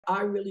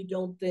I really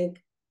don't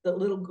think that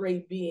little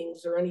gray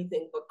beings are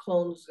anything but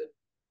clones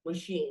of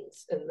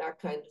machines and that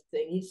kind of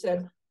thing. He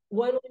said,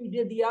 when we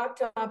did the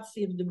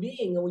autopsy of the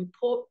being and we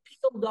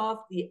peeled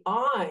off the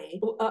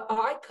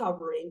eye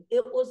covering,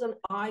 it was an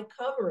eye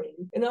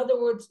covering. In other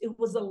words, it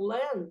was a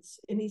lens.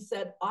 And he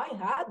said, I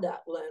had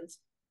that lens.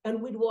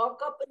 And we'd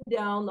walk up and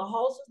down the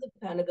halls of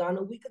the Pentagon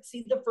and we could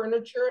see the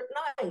furniture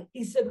at night.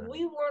 He said,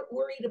 we weren't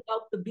worried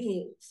about the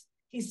beings.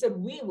 He said,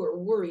 we were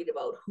worried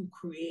about who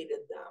created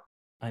them.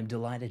 I'm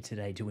delighted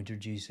today to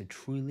introduce a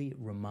truly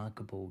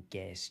remarkable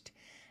guest.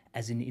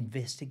 As an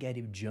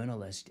investigative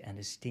journalist and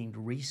esteemed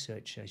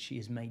researcher, she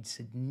has made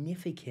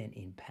significant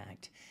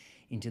impact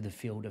into the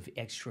field of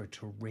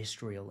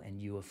extraterrestrial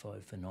and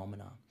UFO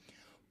phenomena.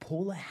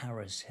 Paula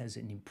Harris has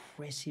an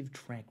impressive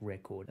track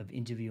record of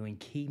interviewing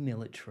key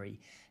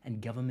military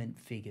and government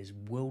figures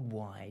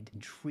worldwide,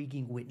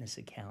 intriguing witness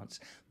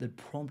accounts that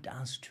prompt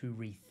us to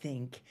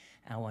rethink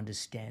our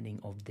understanding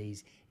of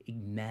these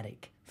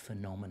enigmatic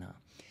phenomena.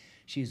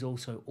 She is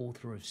also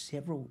author of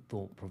several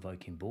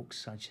thought-provoking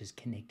books, such as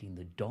Connecting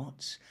the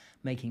Dots,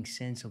 Making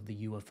Sense of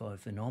the UFO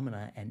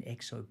Phenomena, and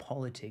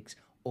Exopolitics,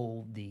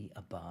 All the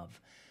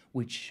Above,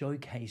 which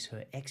showcase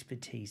her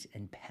expertise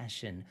and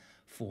passion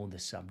for the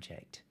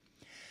subject.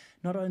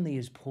 Not only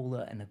is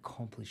Paula an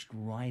accomplished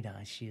writer,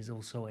 she is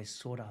also a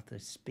sought-after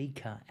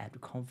speaker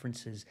at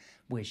conferences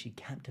where she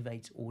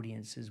captivates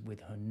audiences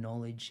with her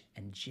knowledge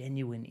and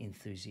genuine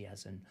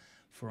enthusiasm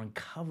for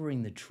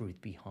uncovering the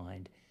truth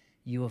behind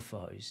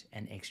UFOs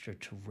and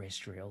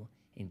extraterrestrial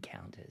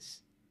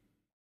encounters.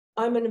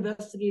 I'm an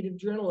investigative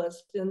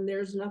journalist, and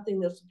there's nothing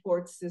that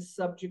supports this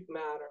subject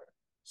matter.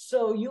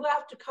 So you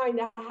have to kind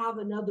of have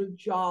another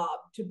job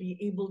to be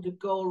able to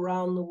go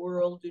around the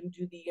world and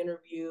do the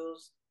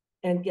interviews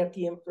and get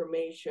the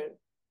information.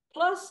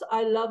 Plus,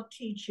 I love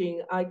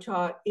teaching. I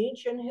taught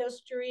ancient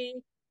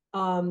history,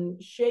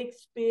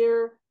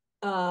 Shakespeare.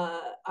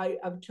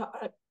 I've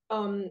taught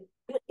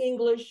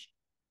English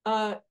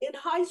in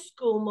high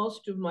school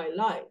most of my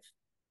life.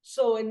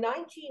 So in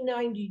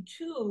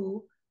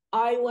 1992,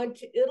 I went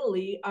to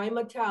Italy. I'm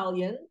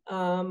Italian.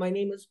 My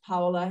name is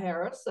Paola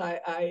Harris.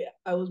 I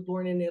was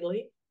born in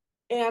Italy.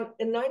 And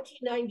in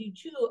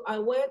 1992, I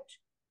went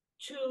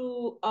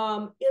to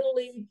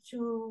Italy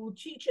to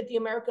teach at the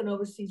American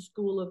Overseas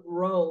School of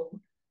Rome.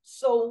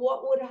 So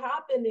what would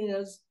happen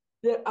is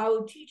that I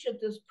would teach at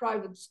this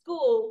private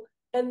school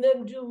and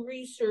then do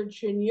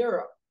research in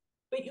Europe.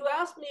 But you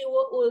asked me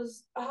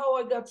how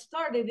I got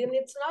started, and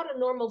it's not a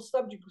normal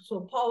subject.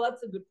 So, Paul,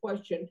 that's a good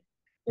question.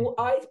 Well,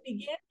 I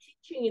began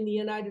teaching in the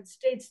United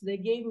States. They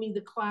gave me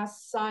the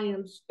class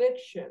science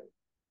fiction.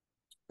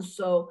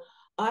 So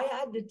I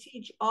had to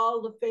teach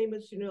all the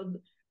famous,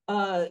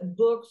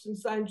 books and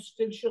science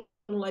fiction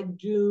like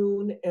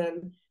Dune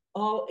and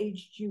all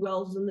H.G.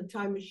 Wells and the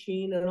Time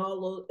Machine and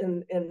all those,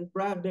 and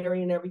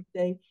Bradbury and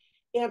everything.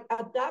 And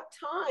at that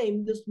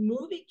time, this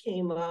movie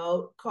came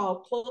out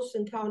called Close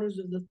Encounters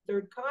of the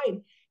Third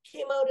Kind,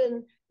 came out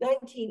in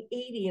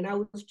 1980, and I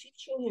was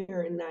teaching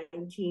here in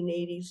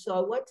 1980. So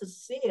I went to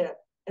see it,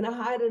 and I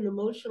had an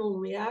emotional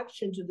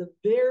reaction to the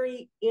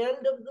very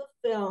end of the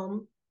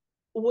film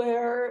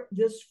where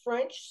this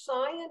French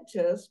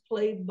scientist,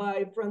 played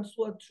by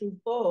Francois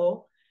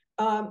Truffaut,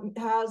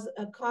 has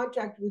a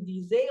contact with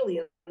these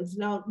aliens.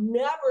 Now,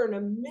 never in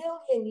a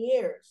million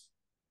years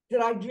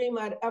did I dream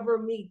I'd ever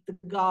meet the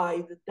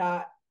guy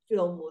that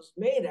film was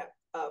made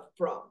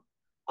from.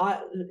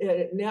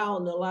 Now,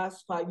 in the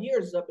last 5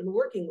 years, I've been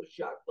working with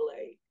Jacques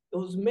Vallée. It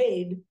was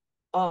made,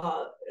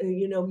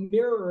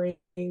 mirroring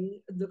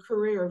the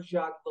career of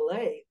Jacques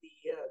Vallée,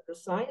 the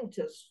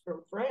scientist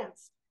from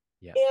France.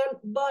 Yeah.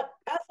 But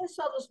as I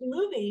saw this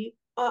movie,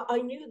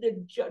 I knew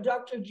that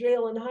Dr.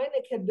 Jalen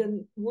Hynek had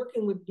been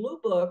working with Blue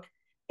Book,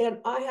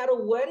 and I had a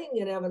wedding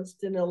in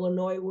Evanston,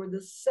 Illinois, where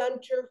the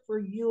Center for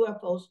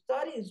UFO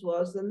Studies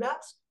was, and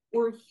that's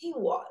where he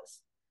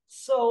was.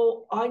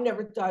 So I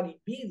never thought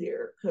he'd be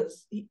there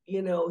because, he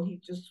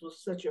just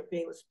was such a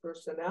famous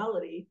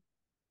personality.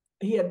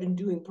 He had been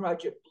doing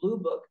Project Blue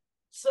Book.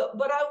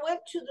 But I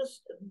went to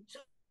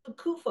the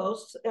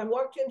CUFOS and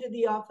walked into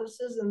the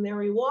offices, and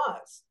there he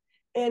was.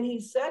 And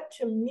he said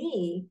to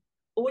me,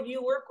 would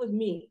you work with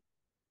me?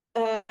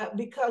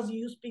 Because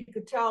you speak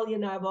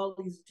Italian, I have all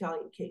these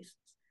Italian cases.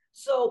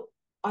 So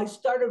I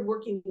started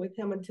working with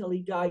him until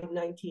he died in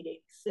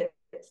 1986.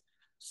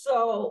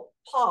 So,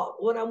 Paul,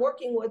 when I'm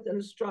working with an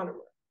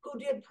astronomer who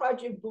did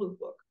Project Blue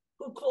Book,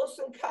 who Close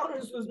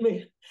Encounters was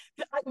made,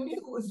 I knew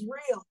it was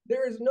real.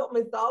 There is no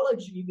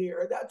mythology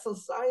there. That's a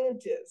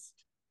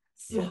scientist.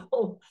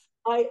 So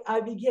I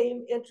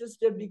became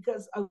interested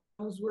because I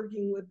was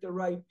working with the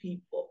right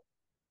people.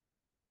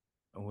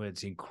 Oh,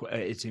 it's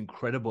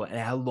incredible. And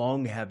how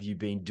long have you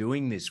been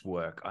doing this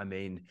work? I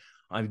mean,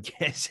 I'm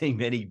guessing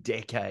many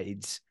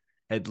decades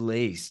at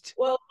least.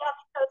 Well,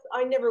 that's because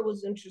I never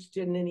was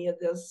interested in any of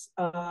this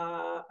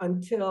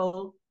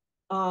until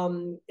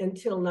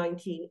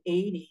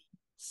 1980.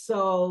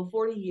 So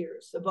 40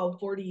 years, about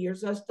 40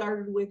 years. I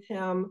started with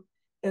him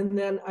And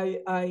then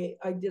I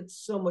did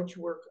so much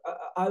work.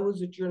 I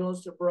was a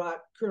journalist abroad.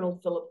 Colonel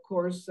Philip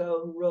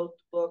Corso, who wrote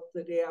the book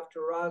The Day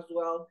After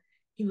Roswell,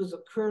 he was a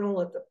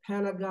colonel at the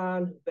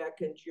Pentagon who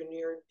back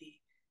engineered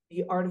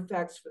the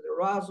artifacts for the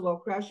Roswell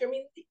crash. I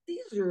mean,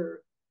 these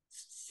are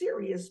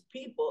serious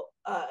people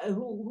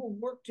who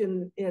worked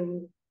in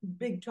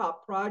big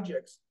top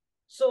projects.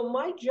 So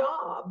my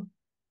job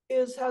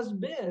has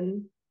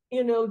been,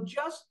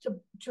 just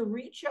to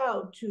reach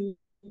out to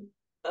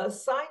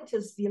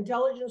scientists, the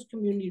intelligence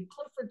community,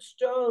 Clifford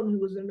Stone, who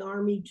was in the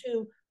Army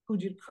too, who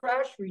did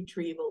crash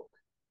retrieval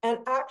and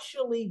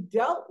actually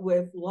dealt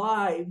with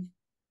live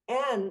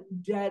and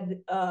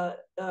dead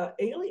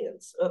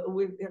aliens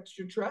with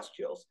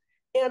extraterrestrials.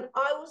 And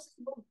I was,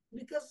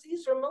 because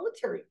these are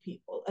military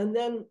people. And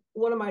then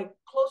one of my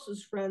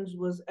closest friends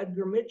was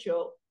Edgar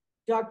Mitchell,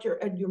 Dr.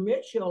 Edgar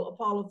Mitchell,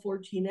 Apollo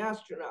 14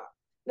 astronaut.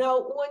 Now,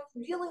 when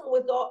dealing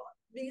with all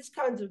these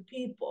kinds of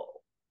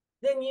people,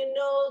 then you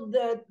know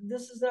that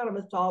this is not a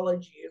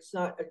mythology. It's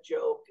not a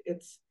joke.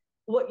 It's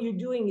what you're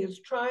doing is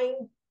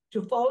trying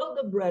to follow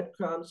the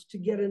breadcrumbs to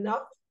get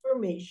enough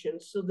information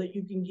so that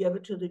you can give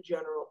it to the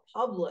general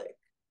public.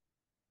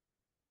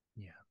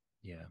 Yeah,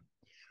 yeah.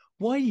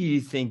 Why do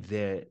you think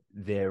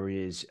there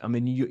is? I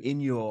mean,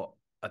 in your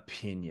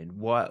opinion,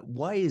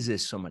 why is there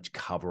so much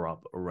cover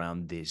up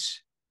around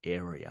this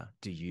area?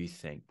 Do you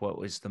think? What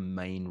was the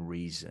main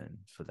reason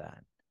for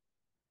that?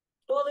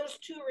 Well, there's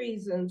two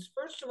reasons.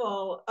 First of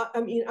all,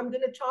 I mean, I'm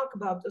going to talk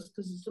about this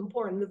because it's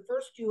important. The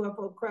first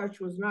UFO crash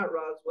was not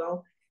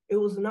Roswell. It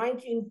was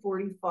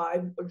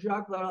 1945.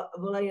 Jacques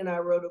Vallée and I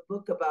wrote a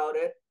book about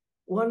it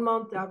 1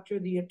 month after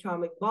the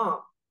atomic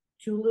bomb.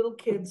 Two little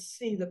kids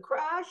see the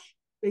crash,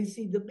 they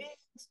see the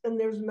beams, and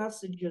there's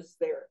messages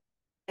there.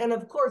 And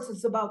of course,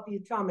 it's about the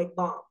atomic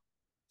bomb.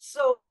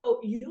 So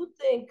you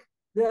think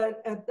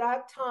that at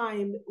that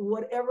time,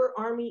 whatever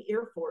Army,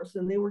 Air Force,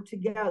 and they were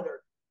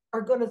together,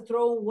 are going to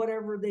throw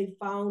whatever they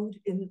found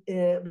in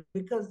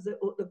because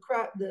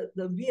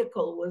the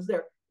vehicle was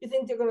there. You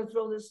think they're going to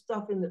throw this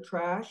stuff in the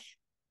trash?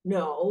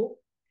 No.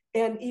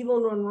 And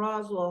even when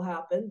Roswell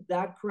happened,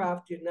 that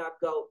craft did not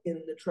go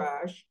in the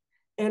trash.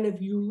 And if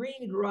you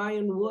read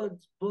Ryan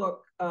Wood's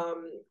book,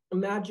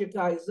 Magic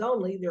Eyes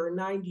Only, there are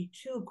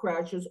 92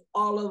 crashes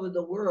all over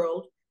the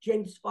world.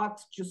 James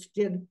Fox just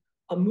did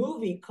a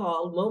movie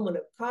called Moment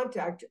of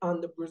Contact on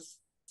the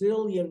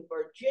Brazilian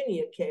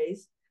Virginia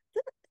case.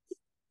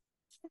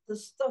 The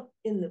stuff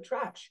in the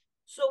trash.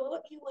 So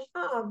what you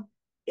have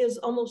is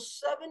almost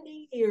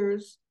 70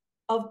 years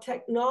of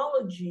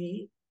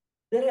technology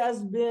that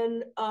has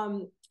been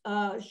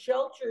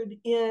sheltered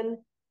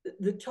in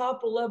the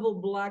top level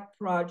black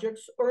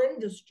projects or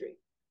industry.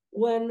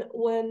 When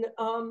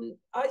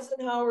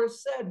Eisenhower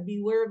said,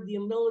 "Beware of the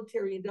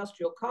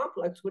military-industrial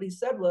complex," what he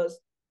said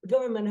was, the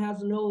government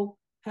has no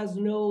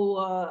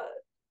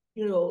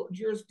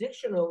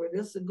jurisdiction over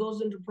this. It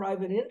goes into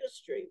private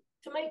industry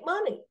to make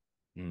money.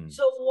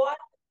 So why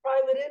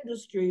private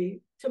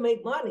industry, to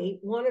make money,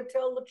 want to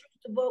tell the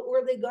truth about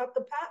where they got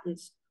the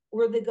patents,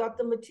 where they got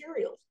the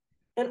materials?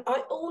 And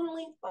I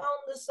only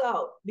found this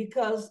out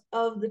because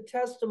of the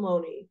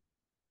testimony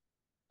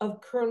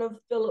of Colonel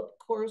Philip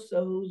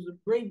Corso, who's a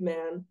brave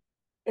man,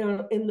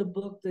 in the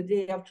book The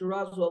Day After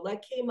Roswell.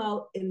 That came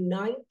out in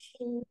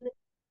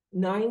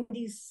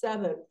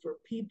 1997 for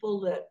people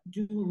that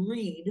do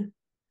read,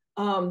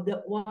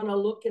 that want to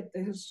look at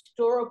the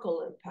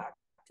historical impact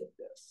of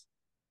this.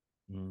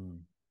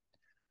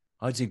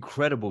 Oh, it's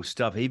incredible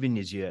stuff. Even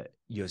as you're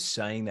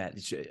saying that,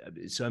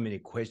 so many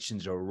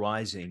questions are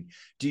arising.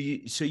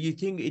 So you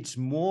think it's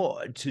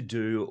more to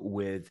do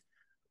with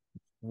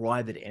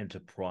private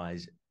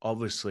enterprise?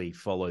 Obviously,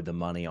 follow the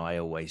money, I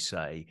always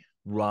say,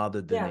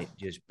 rather than it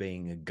just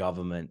being a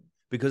government.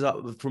 Because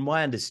from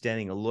my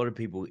understanding, a lot of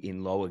people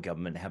in lower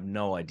government have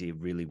no idea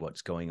really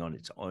what's going on.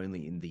 It's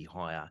only in the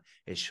higher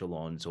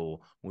echelons,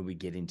 or when we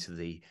get into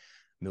the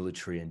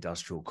military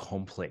industrial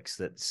complex,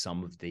 that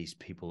some of these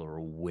people are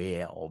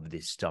aware of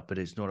this stuff, but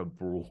it's not a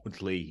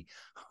broadly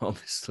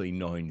obviously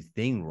known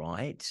thing,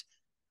 right?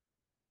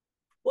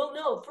 Well,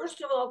 no,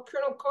 first of all,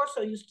 Colonel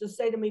Corso used to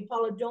say to me,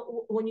 "Paula,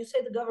 when you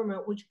say the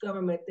government, which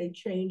government? They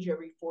change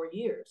every 4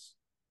 years."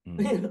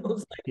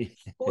 It's like,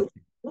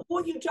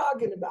 what are you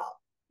talking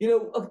about?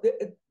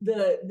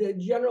 The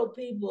general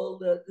people,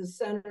 the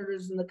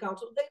senators and the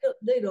council,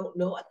 they don't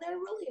know, and they're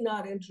really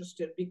not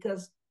interested,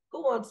 because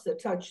who wants to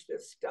touch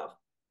this stuff?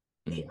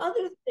 The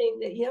other thing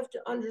that you have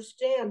to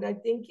understand, I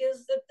think,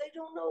 is that they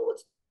don't know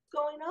what's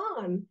going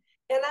on.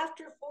 And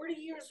after 40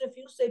 years, if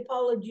you say,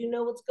 "Paula, do you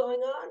know what's going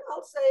on?"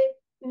 I'll say,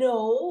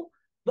 "No,"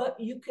 but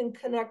you can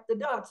connect the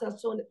dots.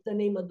 That's what the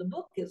name of the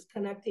book is,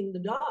 Connecting the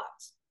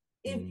Dots.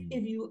 If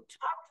you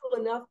talk to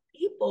enough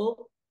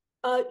people,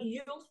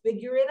 you'll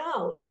figure it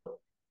out.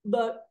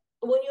 But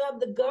when you have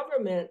the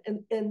government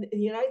and the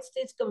United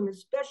States government,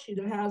 especially,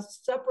 that has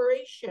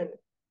separation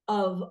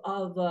of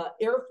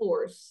Air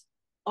Force,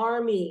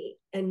 Army,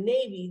 and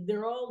Navy,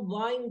 they're all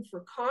vying for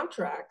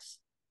contracts.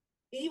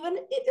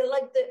 Even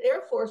like the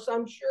Air Force,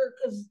 I'm sure,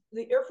 because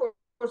the Air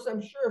Force,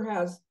 I'm sure,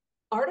 has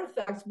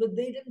artifacts, but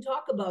they didn't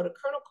talk about it.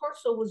 Colonel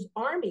Corso was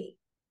Army.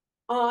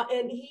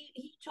 And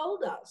he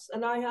told us,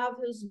 and I have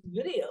his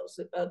videos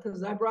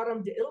because I brought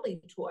him to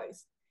Italy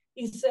twice.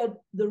 He said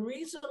the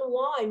reason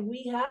why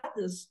we had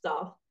this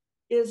stuff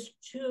is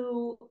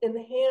to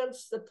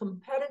enhance the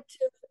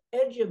competitive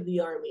edge of the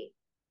Army.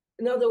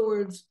 In other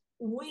words,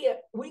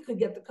 we could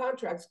get the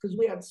contracts because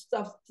we had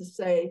stuff to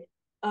say,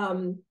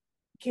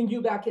 can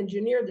you back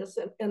engineer this?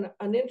 And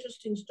an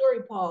interesting story,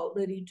 Paul,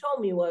 that he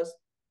told me was,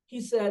 he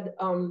said,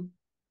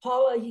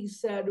 Paula, he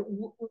said,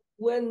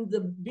 when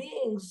the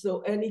beings,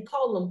 so, and he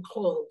called them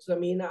clones. I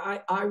mean,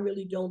 I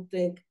really don't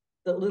think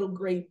that little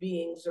gray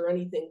beings are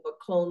anything but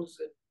clones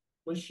of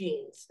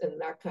machines and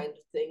that kind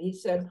of thing. He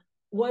said,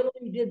 when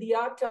we did the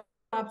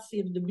autopsy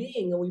of the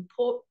being and we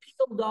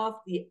peeled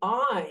off the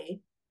eye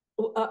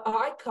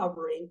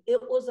covering,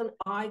 it was an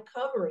eye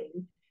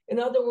covering. In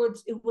other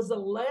words, it was a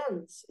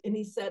lens. And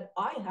he said,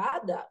 I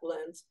had that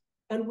lens.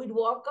 And we'd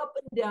walk up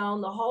and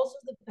down the halls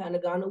of the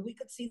Pentagon and we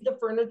could see the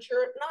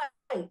furniture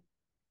at night.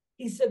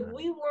 He said,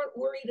 we weren't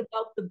worried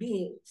about the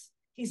beings.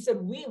 He said,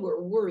 we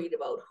were worried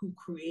about who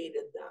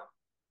created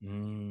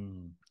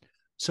them.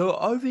 So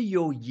over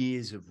your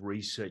years of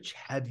research,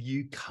 have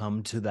you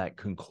come to that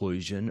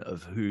conclusion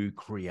of who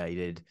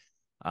created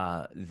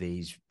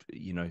these,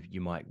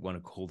 you might want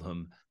to call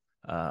them,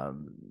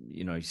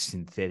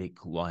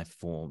 synthetic life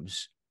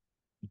forms?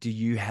 Do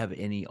you have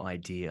any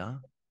idea?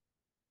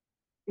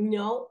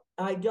 No,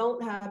 I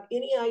don't have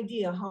any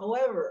idea.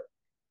 However,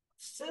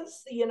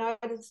 since the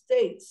United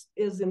States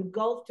is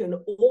engulfed in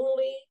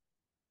only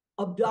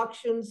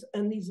abductions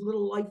and these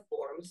little life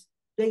forms,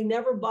 they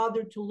never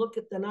bothered to look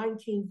at the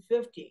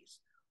 1950s,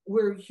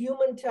 where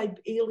human-type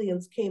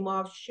aliens came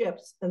off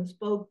ships and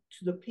spoke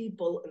to the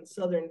people in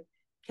Southern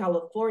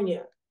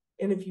California.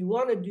 And if you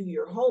want to do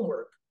your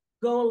homework,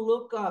 go and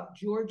look up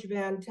George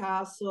Van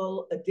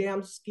Tassel,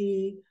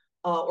 Adamski,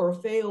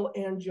 Orfeo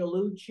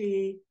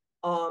Angelucci,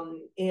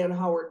 and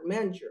Howard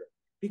Menger,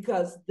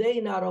 because they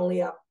not only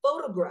have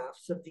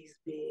photographs of these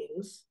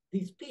beings,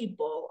 these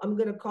people, I'm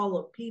going to call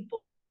them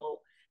people,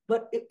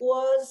 but it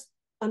was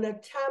an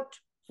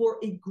attempt for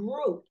a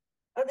group.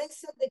 And they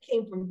said they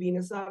came from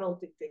Venus. I don't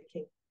think they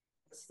came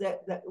from Venus.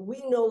 That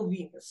we know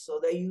Venus, so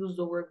they use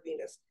the word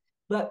Venus.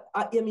 But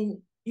I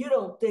mean, you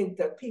don't think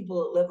that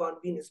people that live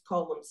on Venus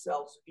call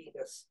themselves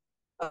Venus.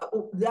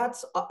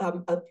 That's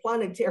a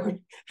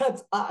planetary,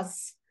 that's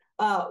us.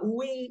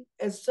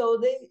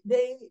 So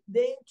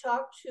they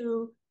talked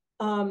to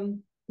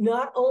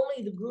not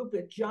only the group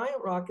at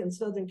Giant Rock in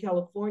Southern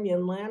California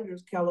and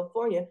Landers,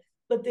 California,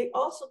 but they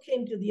also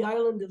came to the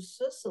island of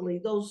Sicily,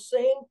 those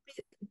same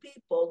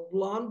people,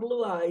 blonde,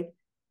 blue-eyed,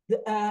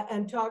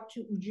 and talked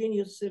to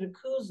Eugenio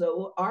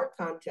Siracusa, our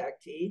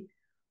contactee,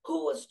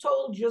 who was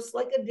told, just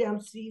like a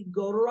Dempsey,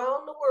 go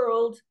around the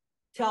world,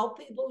 tell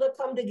people to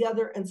come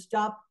together and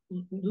stop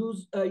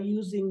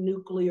using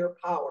nuclear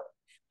power.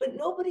 But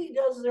nobody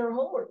does their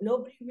homework.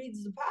 Nobody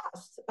reads the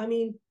past. I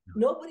mean,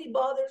 nobody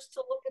bothers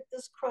to look at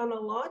this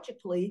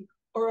chronologically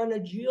or on a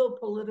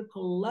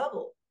geopolitical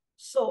level.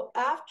 So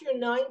after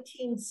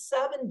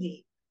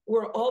 1970,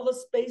 where all the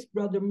Space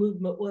Brother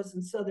movement was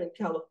in Southern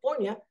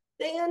California,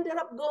 they ended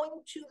up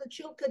going to the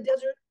Chilca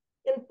Desert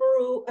in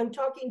Peru and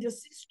talking to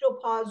Sisto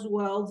Paz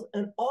Wells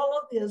and all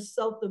of his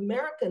South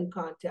American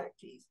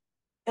contactees.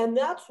 And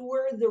that's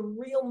where the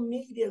real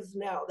meat is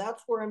now.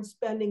 That's where I'm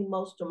spending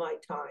most of my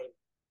time.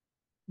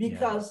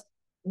 Because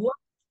what's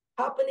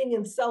happening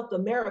in South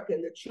America,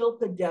 in the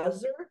Chilca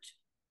Desert,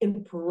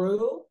 in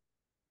Peru,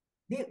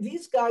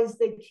 these guys,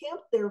 they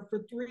camp there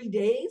for 3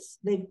 days,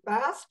 they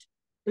fast,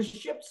 the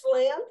ships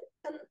land,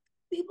 and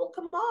people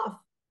come off.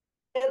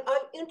 And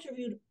I've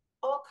interviewed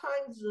all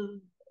kinds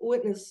of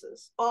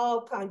witnesses,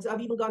 all kinds.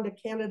 I've even gone to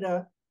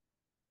Canada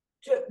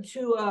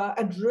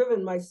I've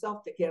driven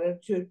myself to Canada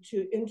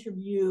to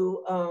interview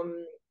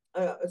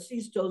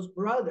Sisto's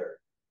brother,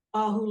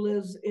 who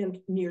lives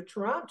near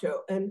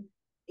Toronto. And,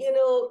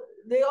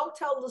 they all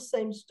tell the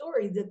same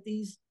story, that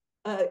these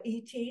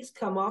ETs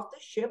come off the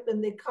ship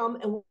and they come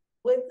and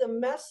with the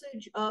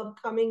message of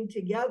coming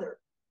together.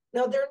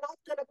 Now, they're not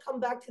going to come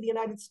back to the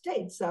United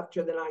States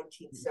after the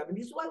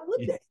 1970s. Why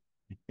would they?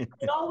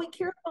 And all we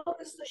care about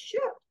is the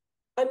ship.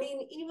 I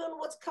mean, even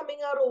what's coming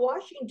out of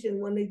Washington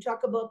when they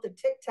talk about the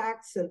Tic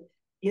Tacs and,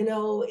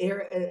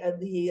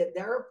 the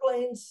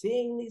airplanes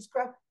seeing these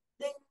craft,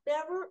 they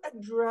never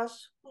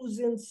address who's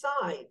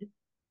inside.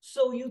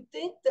 So you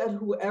think that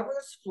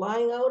whoever's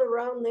flying out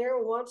around there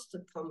wants to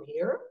come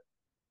here?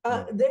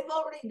 They've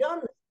already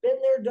done that, been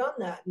there, done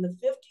that in the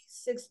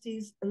 50s,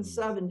 60s, and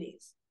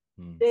 70s.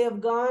 They have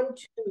gone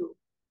to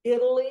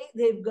Italy.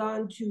 They've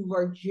gone to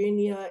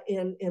Virginia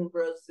in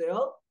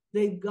Brazil.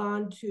 They've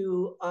gone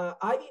to,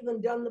 I've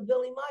even done the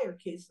Billy Meyer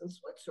case in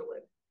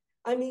Switzerland.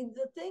 I mean,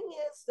 the thing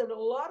is that a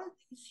lot of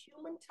these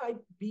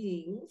human-type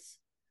beings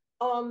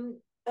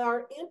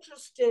are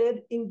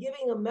interested in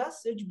giving a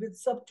message, but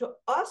it's up to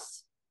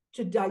us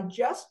to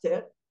digest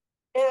it.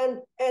 And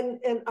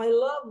I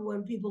love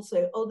when people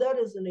say, "Oh, that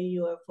isn't a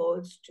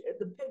UFO.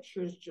 The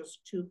picture is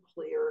just too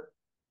clear."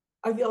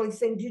 I feel like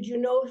saying, did you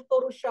know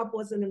Photoshop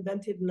wasn't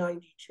invented in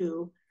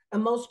 92?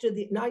 And most of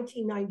the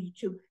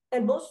 1992,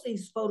 and most of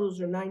these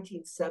photos are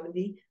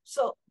 1970.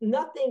 So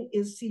nothing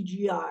is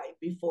CGI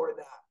before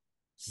that.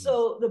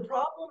 So the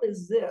problem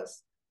is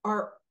this: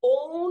 our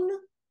own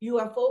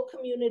UFO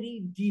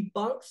community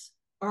debunks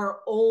our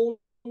own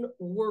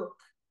work.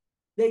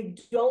 They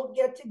don't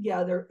get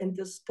together and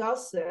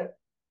discuss it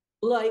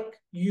like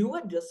you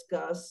would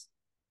discuss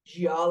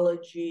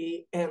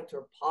geology,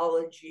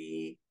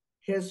 anthropology,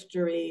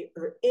 history,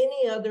 or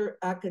any other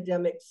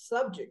academic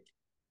subject.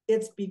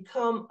 It's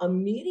become a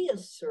media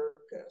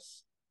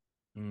circus.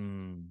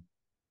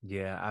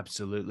 Yeah,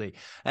 absolutely.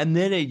 And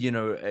then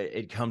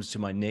it comes to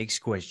my next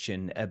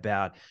question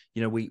about,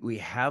 we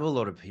have a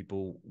lot of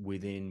people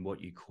within what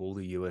you call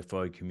the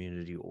UFO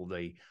community or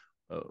the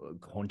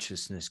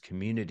consciousness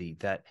community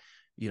that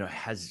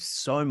has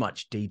so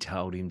much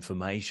detailed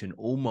information,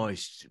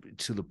 almost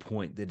to the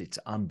point that it's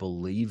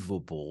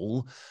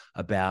unbelievable,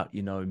 about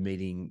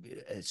meeting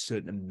a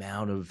certain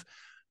amount of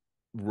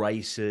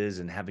races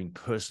and having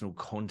personal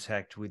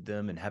contact with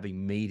them and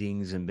having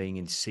meetings and being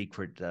in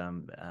secret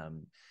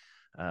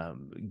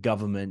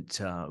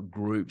government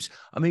groups.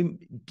 I mean,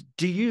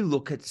 do you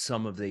look at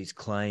some of these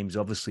claims?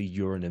 Obviously,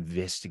 you're an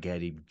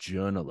investigative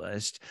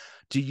journalist.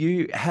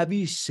 Have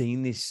you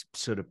seen this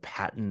sort of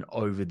pattern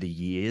over the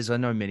years? I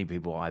know many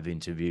people I've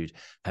interviewed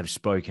have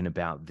spoken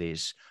about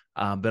this,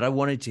 but I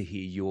wanted to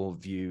hear your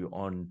view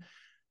on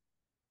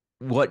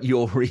what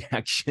your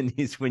reaction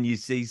is when you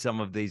see some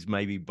of these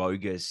maybe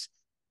bogus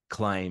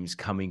claims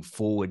coming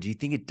forward. Do you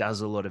think it does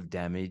a lot of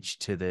damage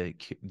to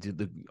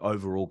the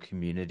overall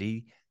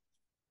community?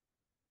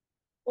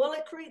 Well,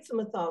 it creates a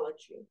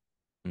mythology.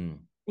 I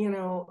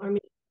mean,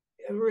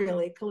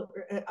 really,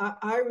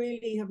 I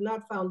really have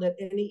not found that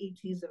any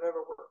ETs have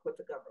ever worked with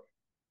the government.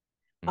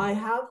 I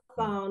have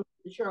found in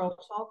the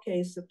Charles Hall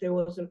case that there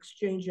was an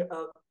exchange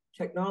of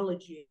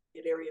technology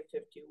at Area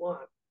 51,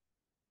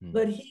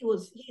 but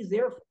he's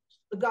Air Force.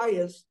 The guy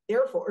is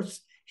Air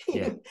Force.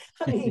 Yeah.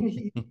 I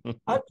mean,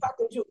 I'm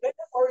talking to an Air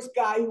Force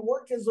guy who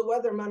worked as a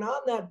weatherman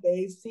on that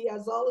base. He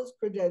has all his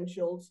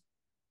credentials.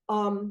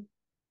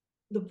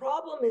 The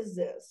problem is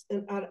this,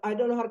 and I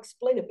don't know how to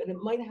explain it, but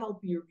it might help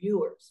your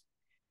viewers.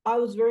 I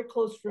was very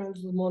close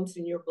friends with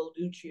Monsignor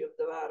Balducci of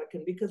the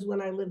Vatican, because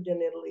when I lived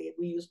in Italy,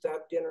 we used to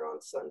have dinner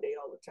on Sunday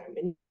all the time.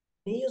 And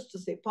he used to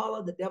say,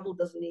 Paula, the devil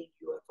doesn't need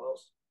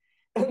UFOs.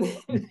 And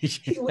then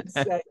he would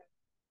say,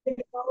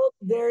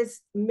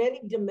 there's many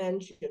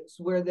dimensions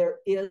where there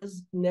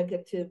is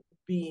negative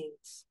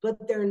beings,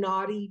 but they're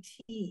not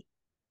ET.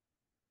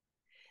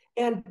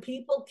 And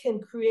people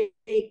can create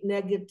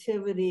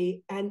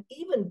negativity and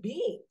even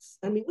beings.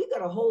 I mean, we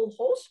got a whole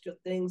host of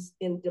things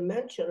in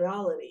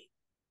dimensionality.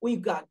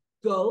 We've got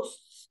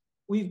ghosts,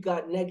 we've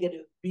got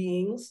negative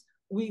beings,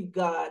 we've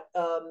got,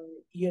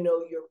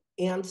 your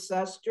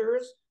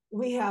ancestors.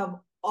 We have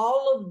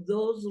all of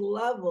those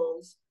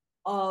levels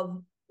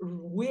of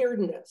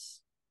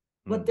weirdness,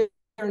 but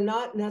they're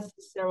not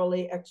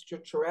necessarily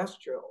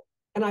extraterrestrial.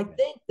 And I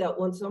think that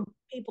when some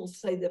people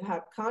say they've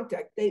had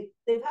contact, they've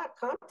had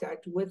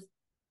contact with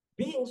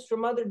beings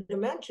from other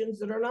dimensions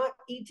that are not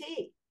ET.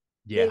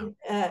 Yeah.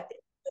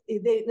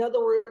 In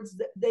other words,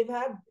 they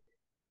have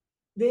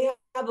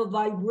a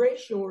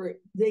vibration where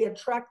they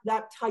attract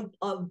that type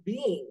of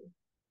being.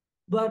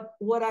 But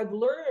what I've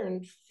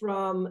learned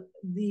from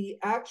the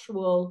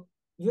actual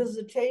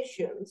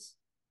visitations,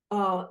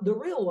 the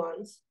real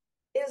ones,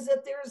 is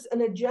that there's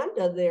an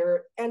agenda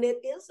there, and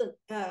it isn't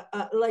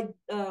like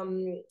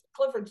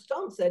Clifford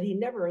Stone said, he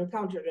never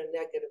encountered a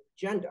negative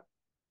agenda.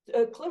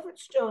 Clifford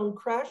Stone,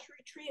 Crash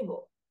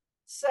Retrieval,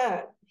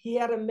 said he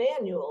had a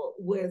manual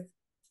with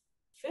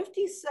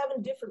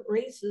 57 different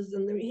races,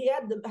 and he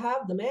had to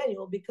have the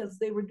manual because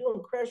they were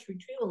doing crash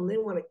retrieval and they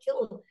didn't want to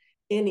kill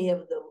any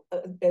of them.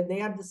 And they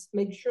had to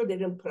make sure they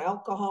didn't put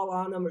alcohol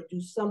on them or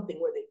do something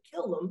where they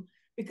kill them,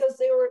 because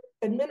they were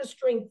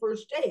administering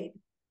first aid.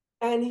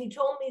 And he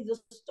told me the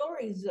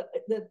stories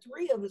that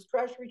 3 of his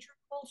crash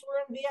retrievals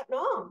were in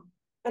Vietnam.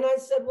 And I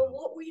said, well,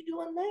 what were you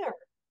doing there?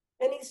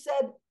 And he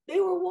said, they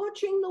were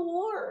watching the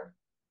war.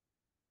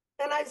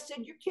 And I said,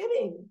 you're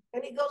kidding.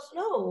 And he goes,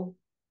 no.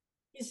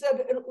 He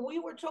said, and we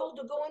were told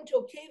to go into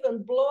a cave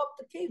and blow up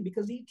the cave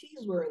because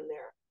ETs were in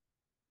there.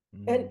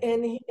 And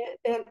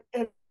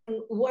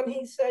when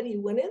he said he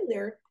went in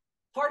there,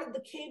 part of the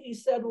cave, he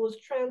said, was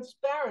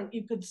transparent.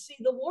 You could see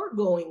the war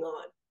going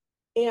on.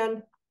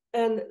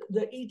 And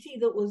the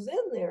ET that was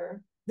in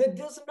there, that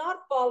does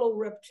not follow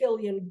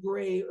reptilian,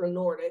 gray, or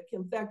Nordic.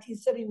 In fact, he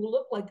said he would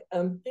look like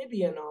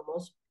amphibian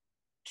almost,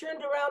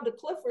 turned around to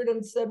Clifford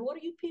and said, what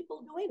are you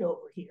people doing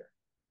over here?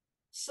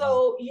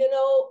 So,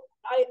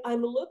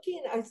 I'm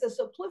looking, I said,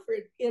 so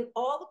Clifford, in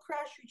all the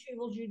crash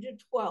retrievals, you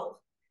did 12.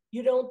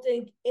 You don't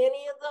think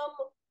any of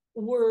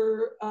them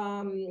were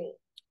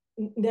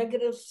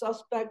negative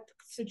suspect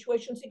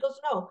situations? He goes,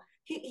 no.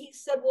 He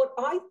said, what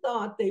I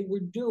thought they were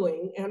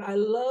doing, and I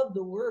love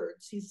the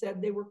words, he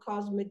said they were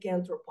cosmic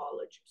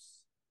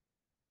anthropologists.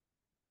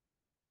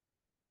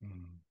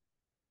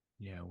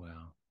 Yeah,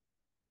 wow.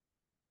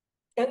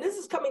 And this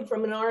is coming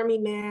from an Army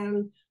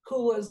man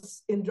who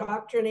was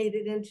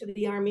indoctrinated into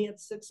the Army at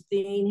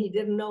 16. He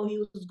didn't know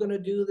he was going to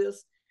do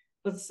this,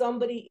 but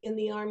somebody in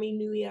the Army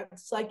knew he had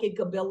psychic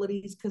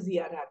abilities because he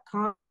had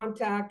had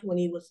contact when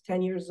he was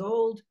 10 years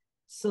old.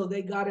 So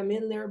they got him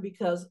in there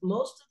because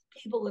most of the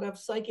people that have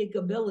psychic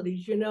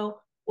abilities, you know,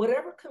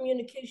 whatever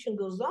communication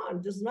goes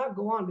on does not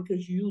go on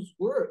because you use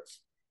words.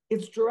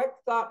 It's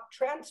direct thought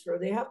transfer.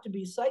 They have to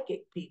be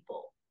psychic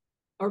people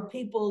or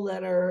people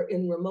that are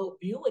in remote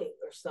viewing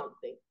or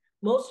something.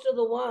 Most of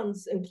the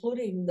ones,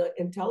 including the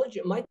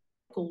intelligent Michael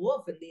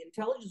Wolff in the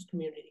intelligence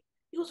community,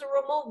 he was a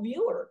remote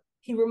viewer.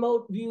 He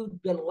remote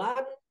viewed Bin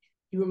Laden.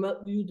 He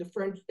remote viewed the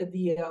French,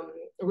 the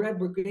Red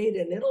Brigade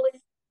in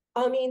Italy.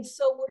 I mean,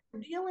 so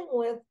we're dealing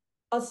with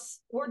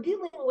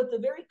a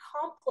very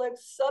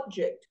complex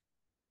subject.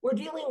 We're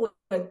dealing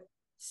with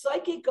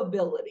psychic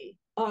ability,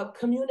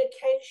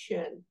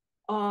 communication,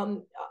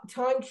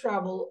 time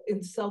travel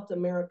in South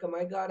America.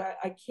 My God,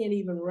 I can't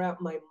even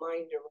wrap my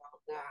mind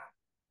around that.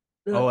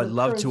 Oh, I'd The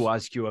love current, to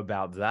ask you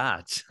about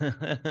that.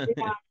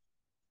 yeah,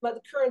 but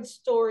the current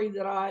story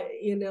that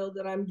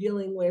that I'm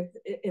dealing with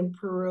in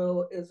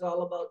Peru is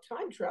all about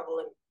time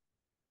travel,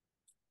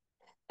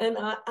 and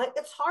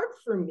it's hard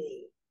for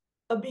me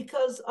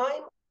because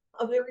I'm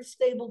a very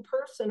stable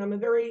person. I'm a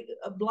very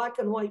black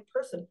and white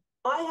person.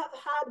 I have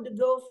had to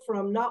go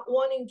from not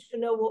wanting to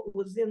know what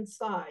was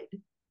inside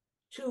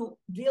to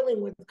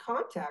dealing with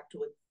contact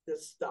with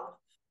this stuff.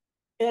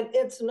 And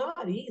it's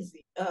not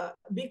easy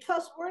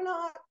because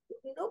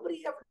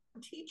nobody ever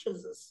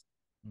teaches us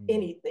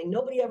anything.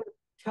 Nobody ever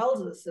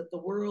tells us that the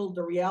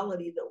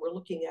reality that we're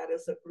looking at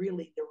isn't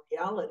really the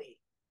reality.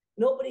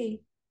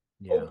 Nobody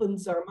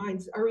opens our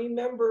minds. I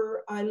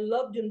remember I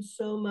loved him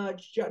so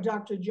much,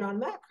 Dr. John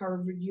Mack,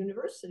 Harvard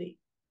University.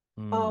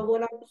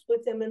 When I was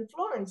with him in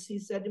Florence, he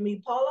said to me,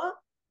 Paula,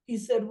 he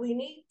said, we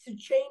need to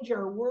change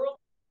our world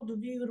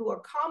view to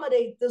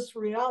accommodate this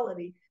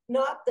reality,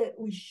 not that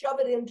we shove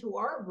it into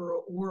our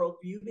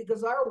worldview,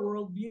 because our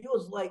worldview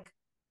is like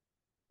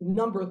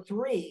number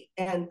 3,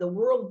 and the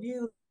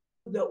worldview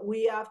that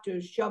we have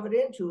to shove it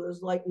into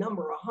is like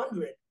number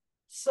 100.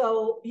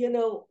 So, you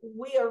know,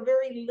 we are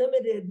very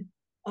limited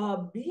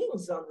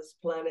beings on this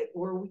planet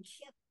where we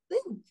can't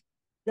think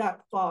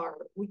that far.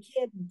 We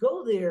can't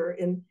go there.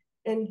 And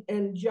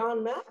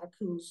John Mack,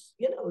 who's,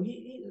 you know,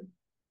 he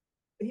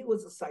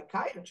was a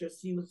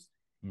psychiatrist.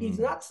 He's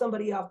not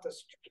somebody off the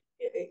street.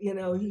 You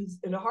know, he's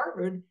in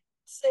Harvard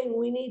saying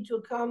we need to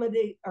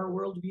accommodate our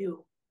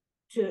worldview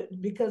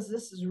because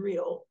this is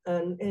real.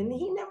 And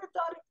he never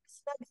thought it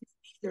was negative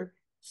either.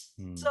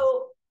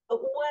 So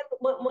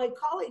when my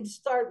colleagues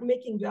start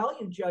making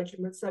value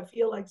judgments, I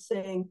feel like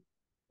saying,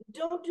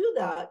 don't do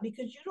that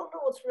because you don't know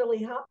what's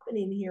really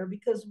happening here,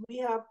 because we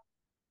have,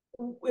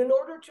 in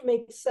order to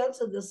make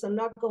sense of this and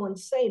not go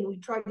insane, we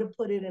try to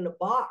put it in a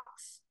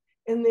box,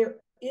 and there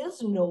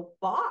is no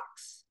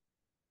box.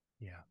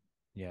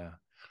 Yeah.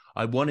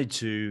 I want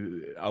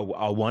to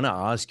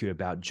ask you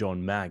about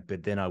John Mack,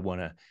 but then I want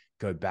to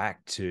go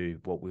back to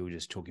what we were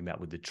just talking about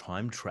with the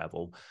time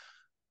travel.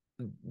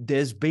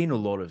 There's been a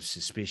lot of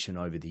suspicion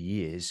over the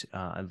years.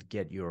 I'll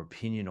get your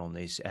opinion on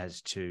this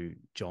as to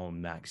John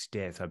Mack's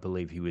death. I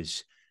believe he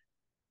was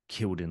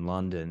killed in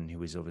London. He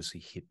was obviously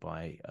hit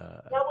by...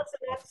 that was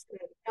an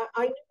accident.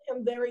 I knew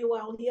him very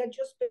well. He had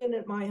just been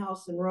at my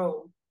house in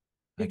Rome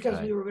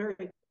because we were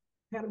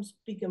had him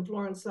speak in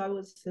Florence. I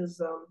was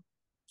his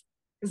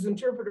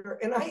interpreter.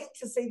 And I hate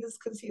to say this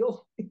because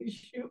he'll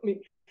shoot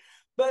me.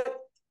 But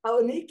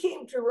when he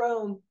came to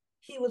Rome,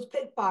 he was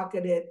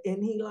pickpocketed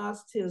and he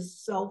lost his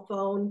cell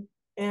phone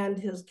and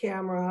his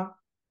camera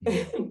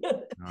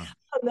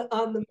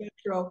on the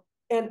metro.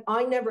 And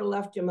I never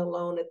left him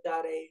alone at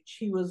that age.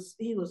 He was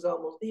in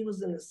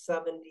his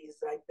 70s,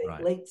 I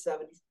think, late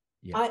 70s.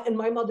 And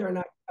my mother and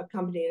I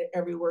accompanied him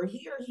everywhere.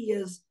 Here he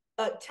is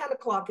at 10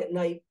 o'clock at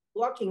night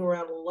walking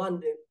around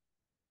London.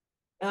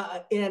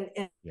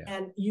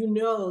 And you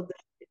know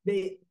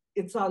that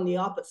it's on the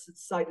opposite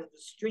side of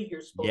the street you're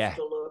supposed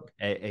to look.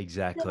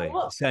 Exactly.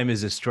 Same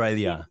as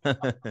Australia. He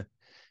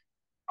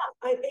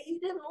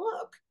didn't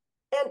look.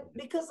 And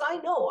because I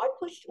know,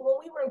 when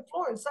we were in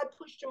Florence, I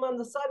pushed him on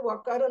the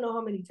sidewalk, I don't know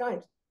how many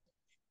times.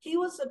 He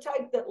was the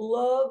type that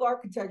loved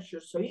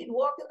architecture. So he'd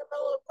walk in the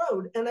middle of the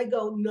road and I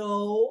go,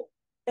 no.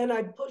 And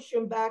I'd push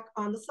him back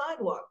on the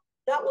sidewalk.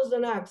 That was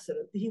an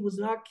accident. He was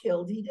not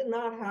killed. He did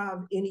not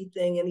have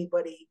anything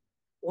anybody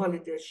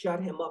wanted to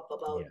shut him up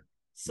about.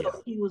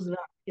 He was not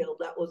killed.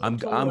 That was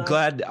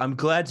I'm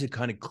glad to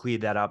kind of clear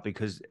that up,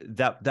 because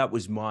that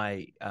was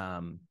my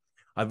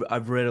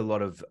I've read a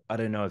lot of, I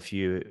don't know if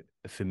you're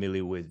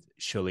familiar with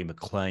Shirley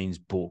MacLaine's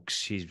books.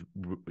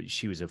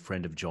 She was a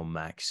friend of John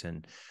Mack's,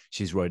 and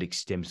she's wrote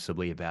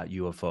extensively about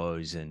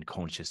UFOs and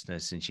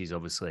consciousness, and she's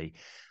obviously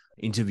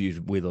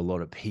interviewed with a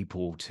lot of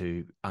people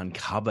to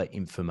uncover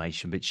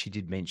information, but she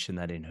did mention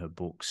that in her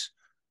books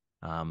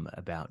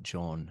about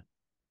John.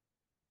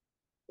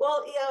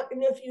 Well, yeah,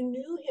 and if you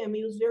knew him,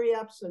 he was very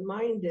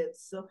absent-minded.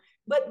 So,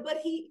 but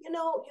he, you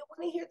want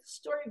to hear the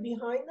story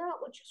behind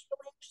that, which is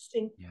really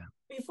interesting. Yeah.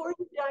 Before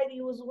he died,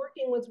 he was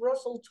working with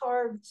Russell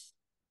Targ's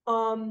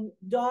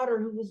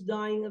daughter, who was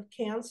dying of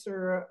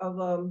cancer of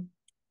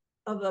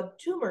a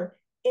tumor.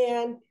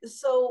 And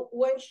so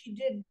when she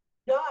did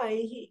die,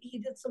 he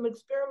did some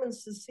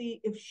experiments to see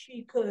if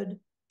she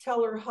could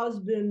tell her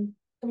husband,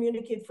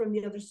 communicate from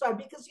the other side,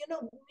 because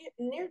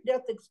near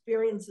death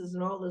experiences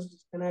and all this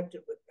is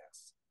connected with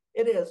this.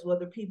 It is,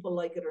 whether people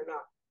like it or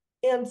not.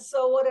 And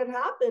so what had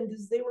happened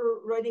is they were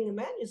writing a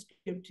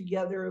manuscript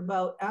together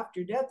about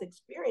after death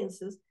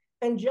experiences,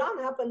 and John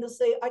happened to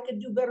say, I could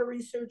do better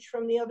research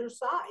from the other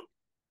side.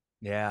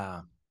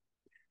 Yeah.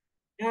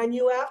 And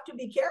you have to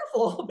be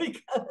careful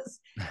because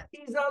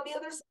he's on the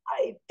other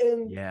side.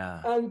 And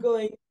Yeah. I'm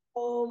going,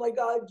 oh my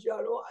God,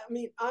 John. I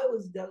mean, I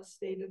was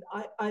devastated.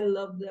 I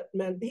love that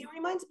man. He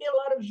reminds me a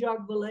lot of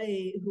Jacques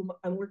Vallée, whom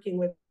I'm working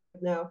with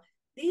now.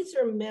 These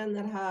are men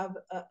that have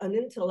an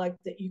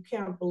intellect that you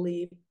can't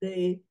believe.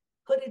 They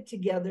put it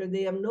together.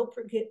 They have no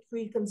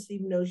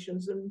preconceived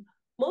notions. And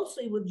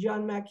mostly with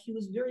John Mack, he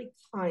was very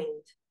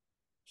kind.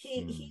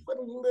 He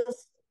would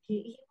listen.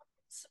 He would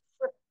listen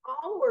for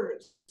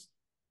hours.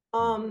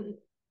 And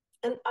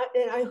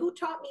who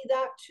taught me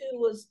that too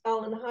was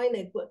Alan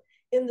Hynek. But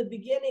in the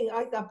beginning,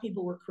 I thought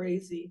people were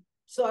crazy.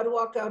 So I'd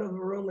walk out of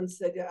a room and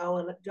say to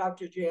Alan,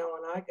 Dr. J.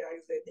 Alan Hynek,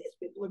 I'd say, these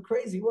people are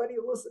crazy. Why do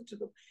you listen to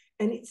them?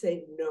 And he'd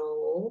say,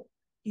 no.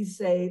 He'd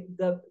say,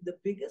 the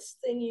biggest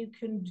thing you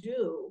can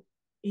do,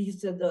 he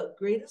said, the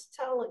greatest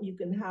talent you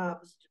can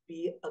have is to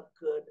be a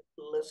good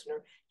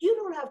listener. You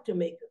don't have to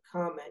make a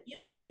comment. You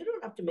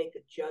don't have to make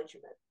a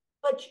judgment,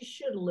 but you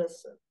should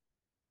listen.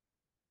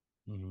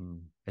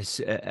 It's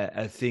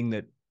a thing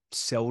that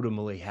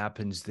seldomly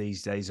happens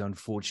these days,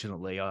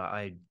 unfortunately.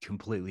 I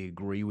completely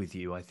agree with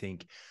you. I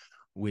think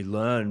we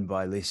learn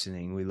by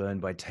listening, we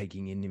learn by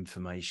taking in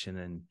information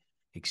and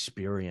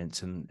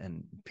experience,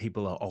 and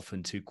people are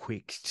often too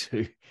quick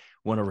to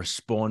want to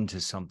respond to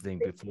something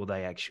before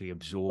they actually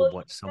absorb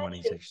what someone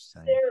is actually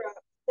saying.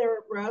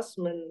 Sarah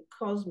Brassman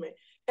Cosme.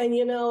 And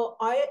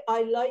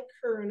I like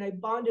her and I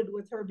bonded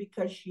with her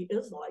because she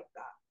is like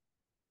that.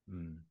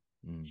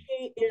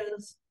 She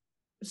is,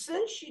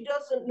 since she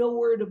doesn't know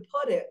where to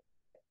put it,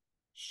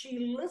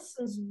 she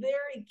listens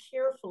very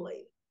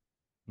carefully.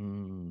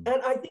 And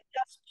I think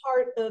that's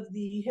part of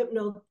the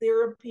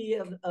hypnotherapy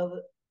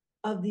of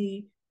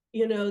the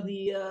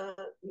the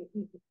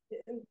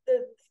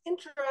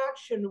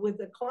interaction with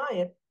the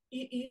client.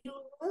 You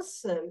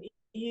listen.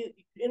 You,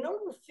 in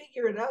order to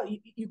figure it out,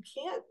 you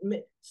can't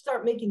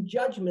start making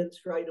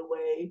judgments right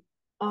away.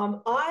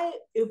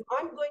 If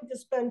I'm going to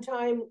spend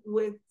time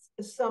with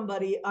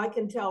somebody, I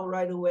can tell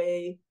right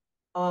away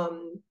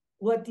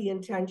what the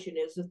intention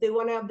is. If they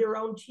want to have their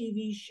own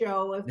TV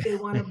show, if they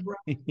want to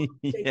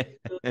Yeah.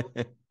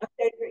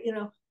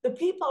 the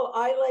people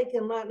I like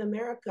in Latin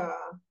America,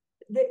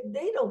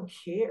 they don't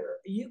care.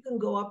 You can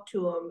go up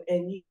to them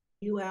and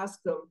you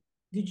ask them,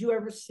 did you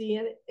ever see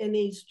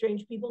any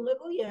strange people? And they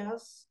go,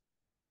 yes.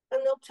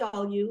 And they'll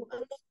tell you,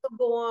 and then they'll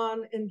go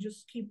on and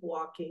just keep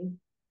walking.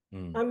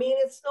 I mean,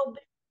 it's no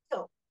big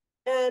deal.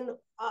 And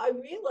I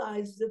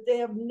realized that they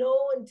have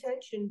no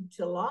intention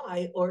to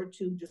lie or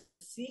to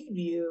deceive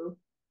you.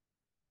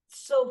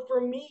 So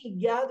for me,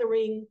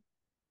 gathering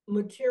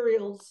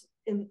materials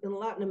in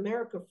Latin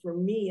America, for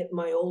me at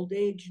my old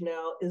age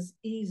now, is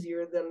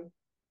easier than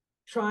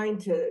trying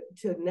to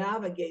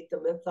navigate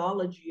the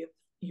mythology of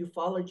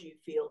ufology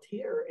field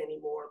here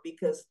anymore,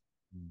 because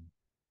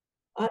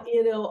I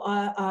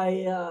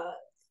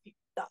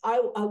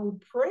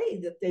would pray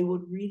that they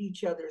would read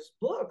each other's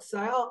books.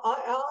 I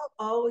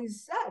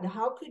always said,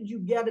 how could you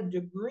get a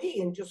degree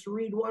and just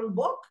read one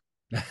book?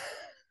 I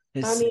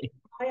mean,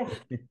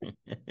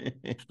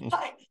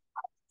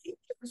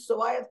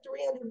 so I have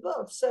 300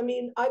 books. I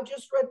mean, I've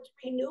just read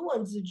 3 new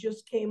ones that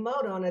just came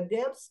out on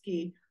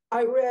Adamski.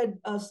 I read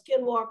a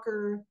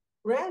Skinwalker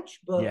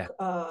Ranch book,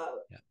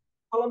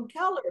 Colum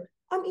Keller.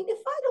 I mean, if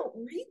I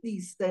don't read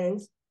these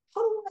things,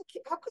 how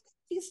could I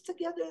piece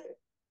together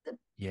the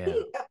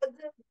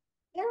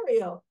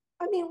scenario?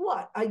 I mean,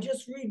 what? I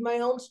just read my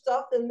own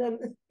stuff, and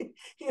then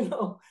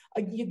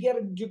you get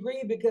a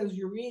degree because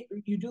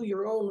you do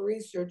your own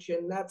research,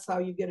 and that's how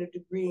you get a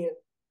degree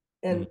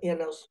in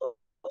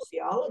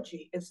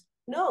sociology. It's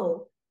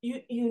no,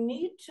 you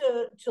need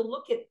to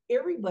look at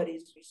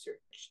everybody's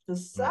research. The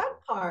sad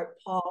part,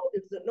 Paul,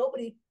 is that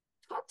nobody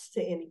talks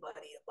to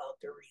anybody about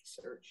their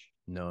research.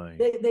 No,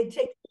 they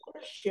take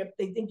ownership.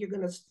 They think you're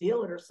going to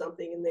steal it or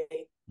something, and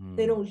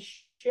they don't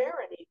share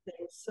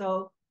anything.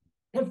 So,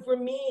 and for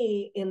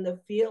me in the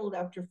field,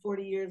 after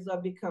 40 years,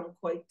 I've become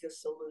quite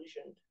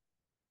disillusioned.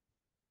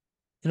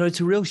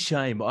 It's a real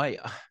shame.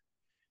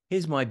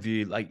 Here's my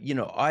view. Like,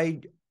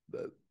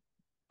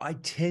 I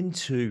tend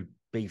to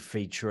be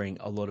featuring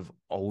a lot of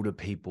older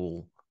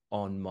people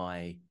on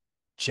my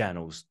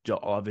channels,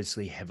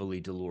 obviously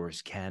heavily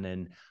Dolores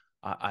Cannon.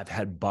 I've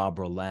had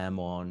Barbara Lamb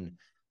on,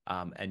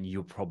 and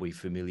you're probably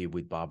familiar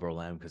with Barbara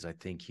Lamb because I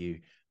think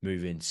you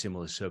move in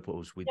similar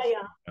circles Yeah,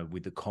 yeah.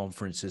 with the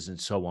conferences and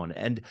so on.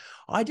 And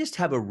I just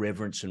have a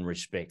reverence and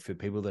respect for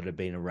people that have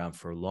been around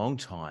for a long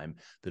time,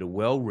 that are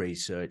well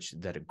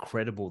researched, that are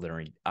credible, that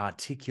are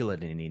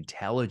articulate and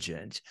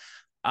intelligent.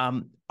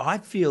 I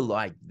feel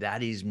like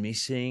that is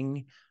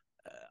missing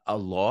a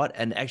lot.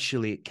 And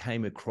actually, it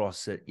came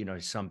across that, you know,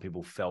 some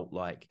people felt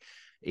like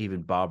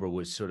even Barbara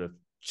was sort of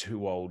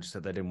too old, so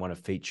they didn't want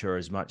to feature her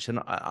as much. And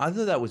I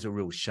thought that was a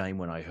real shame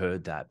when I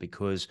heard that,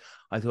 because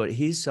I thought,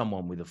 here's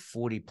someone with a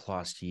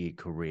 40+ year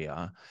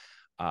career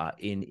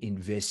in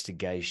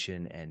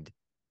investigation and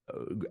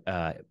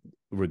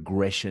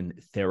regression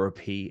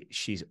therapy.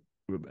 She's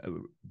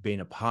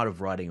been a part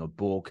of writing a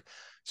book,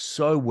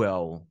 so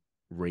well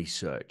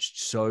researched,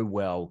 so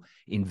well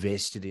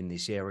invested in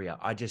this area.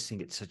 I just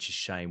think it's such a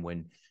shame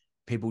when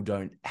people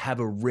don't have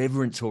a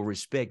reverence or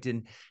respect.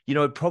 And, you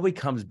know, it probably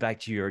comes back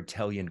to your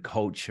Italian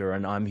culture.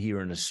 And I'm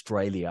here in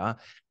Australia,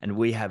 and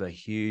we have a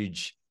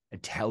huge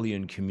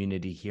Italian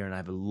community here. And I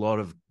have a lot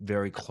of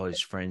very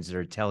close friends that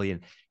are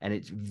Italian, and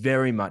it's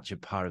very much a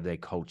part of their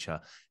culture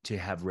to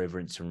have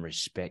reverence and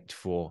respect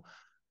for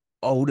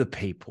older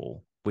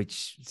people,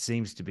 which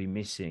seems to be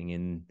missing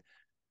in,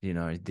 you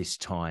know, this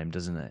time,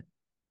 doesn't it?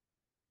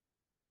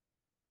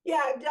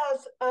 Yeah, it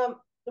does.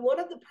 One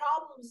of the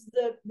problems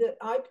that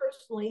I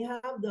personally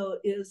have, though,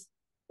 is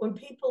when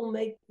people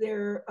make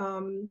their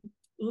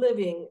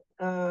living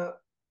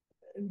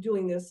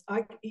doing this.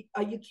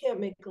 You can't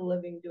make a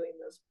living doing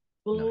this.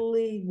 No.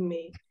 Believe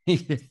me.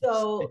 Yes.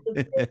 So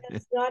the thing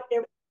is, not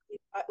everybody.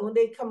 When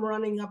they come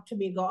running up to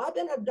me and go, "I've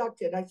been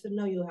abducted," I said,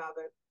 "No, you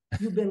haven't.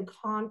 You've been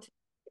contacted.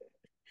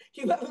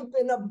 You haven't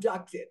been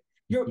abducted.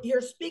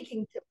 You're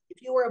speaking to.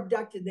 If you were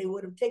abducted, they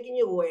would have taken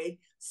you away,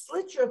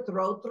 slit your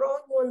throat, thrown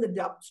you in the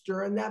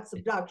dumpster, and that's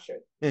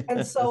abduction."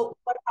 And so,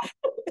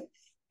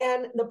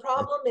 and the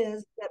problem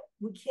is that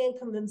we can't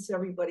convince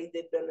everybody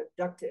they've been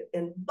abducted.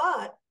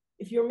 But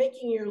if you're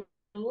making your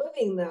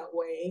living that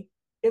way,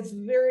 it's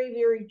very,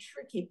 very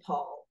tricky,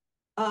 Paul,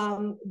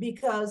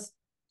 because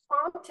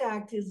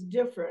contact is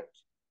different.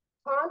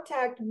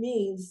 Contact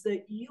means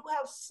that you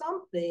have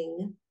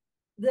something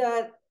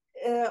that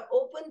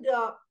opened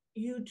up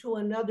you to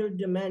another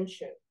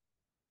dimension.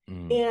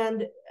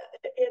 And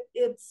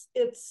it's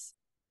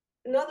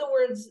in other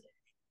words,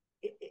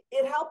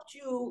 it helped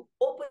you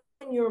open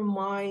your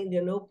mind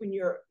and open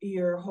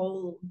your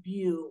whole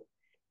view.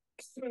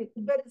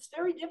 But it's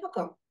very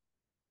difficult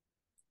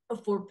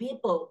for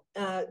people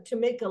to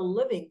make a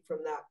living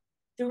from that.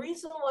 The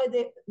reason why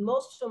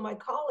most of my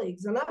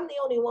colleagues, and I'm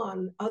the only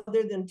one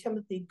other than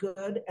Timothy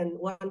Good and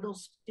Wendell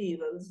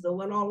Stevens, that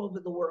went all over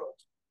the world.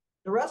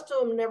 The rest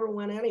of them never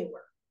went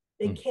anywhere.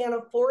 They can't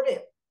afford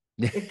it.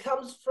 It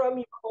comes from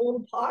your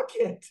own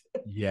pocket.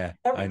 Yeah,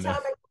 Every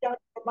time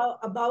I'm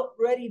about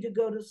ready to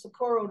go to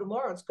Socorro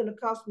tomorrow, it's going to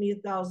cost me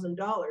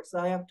 $1,000.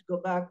 I have to go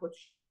back with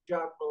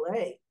Jacques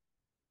Vallée.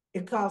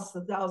 It costs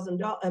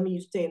 $1,000. I mean,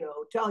 you stay in a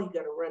hotel, you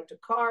got to rent a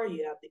car,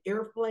 you have the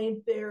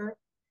airplane fare.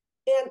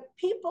 And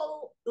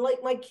people,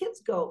 like my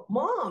kids, go,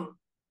 "Mom,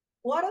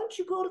 why don't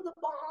you go to the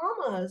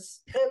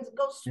Bahamas and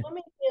go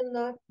swimming in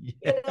the,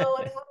 yeah. and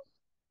have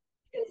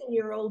in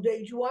your old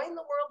age? Why in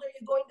the world are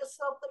you going to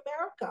South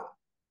America?"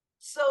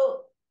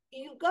 So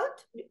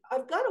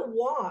I've got to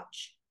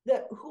watch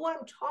that who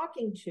I'm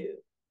talking to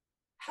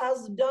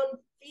has done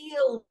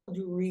field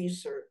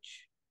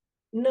research,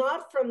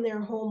 not from their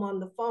home on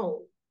the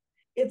phone.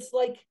 It's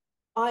like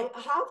I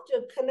have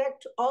to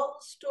connect all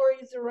the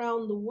stories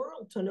around the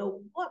world to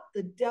know what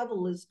the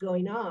devil is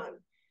going on.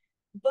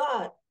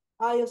 But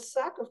I have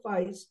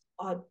sacrificed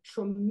a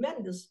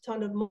tremendous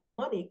ton of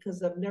money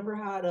because I've never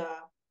had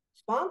a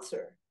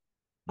sponsor.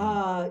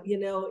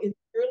 In the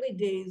early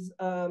days,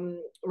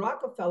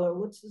 Rockefeller,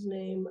 what's his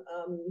name?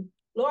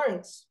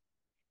 Lawrence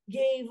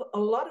gave a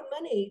lot of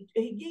money.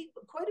 He gave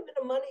quite a bit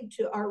of money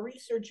to our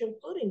research,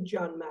 including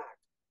John Mack.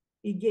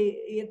 He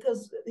gave,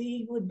 because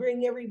he would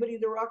bring everybody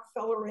to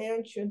Rockefeller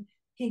Ranch, and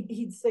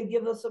he'd say,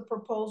 "Give us a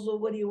proposal.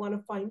 What do you want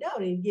to find out?"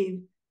 And he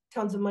gave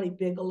tons of money.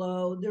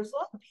 Bigelow. There's a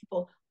lot of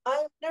people.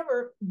 I've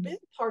never been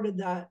part of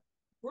that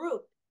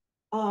group.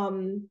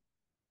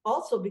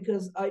 Also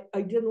because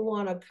I didn't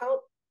want to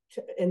count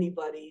to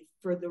anybody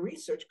for the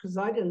research because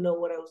I didn't know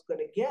what I was going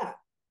to get.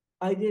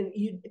 I didn't.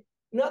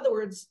 In other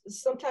words,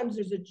 sometimes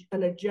there's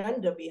an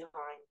agenda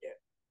behind it.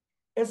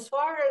 As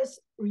far as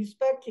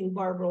respecting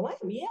Barbara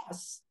Lamb,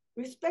 yes.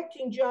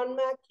 Respecting John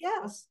Mack,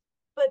 yes.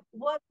 But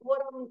what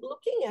I'm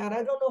looking at,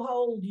 I don't know how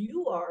old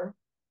you are,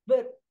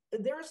 but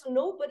there's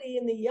nobody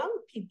in the young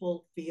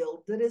people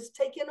field that has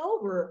taken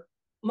over.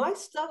 My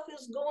stuff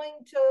is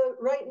going to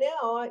right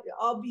now.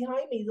 All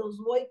behind me, those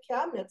white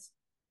cabinets.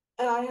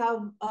 I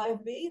have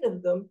 8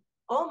 of them.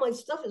 All my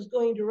stuff is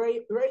going to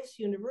Rice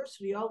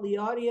University. All the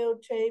audio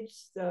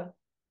tapes, the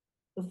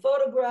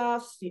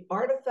photographs, the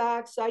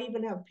artifacts. I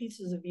even have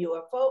pieces of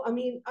UFO. I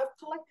mean, I've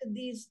collected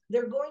these.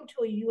 They're going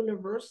to a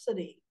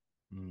university,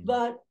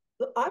 but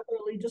I'm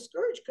really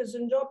discouraged because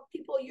there are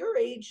people your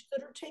age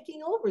that are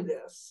taking over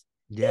this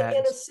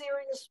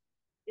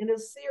in a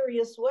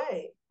serious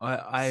way.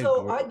 I So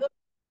agree. I go.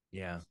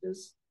 Yeah.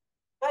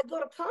 I go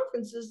to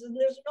conferences and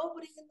there's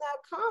nobody in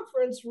that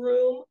conference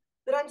room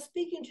that I'm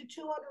speaking to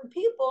 200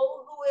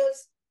 people who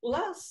is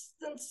less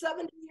than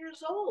 70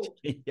 years old.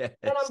 Yes.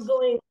 And I'm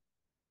going,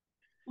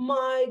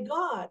 my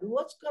God,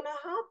 what's going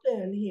to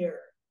happen here?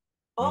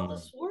 All Mm.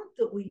 this work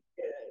that we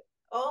did,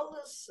 all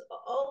this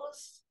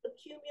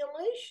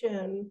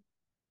accumulation,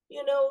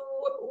 you know,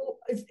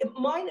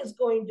 mine is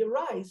going to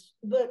Rice,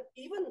 but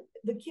even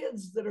the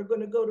kids that are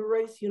going to go to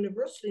Rice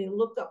University and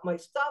look up my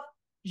stuff,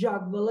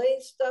 Jacques Vallée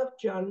stuff,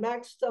 John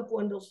Mack stuff,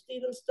 Wendell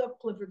Stevens stuff,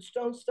 Clifford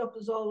Stone stuff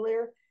is all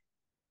there.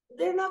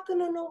 They're not going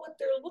to know what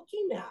they're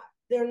looking at.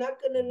 They're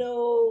not going to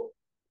know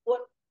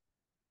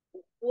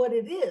what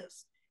it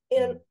is.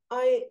 And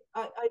I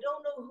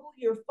don't know who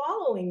your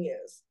following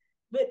is,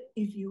 but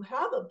if you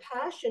have a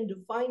passion to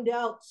find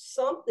out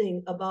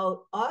something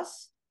about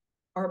us,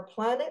 our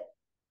planet,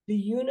 the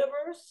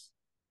universe,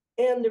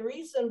 and the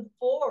reason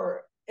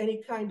for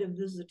any kind of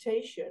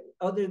visitation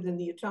other than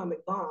the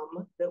atomic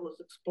bomb that was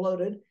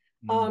exploded,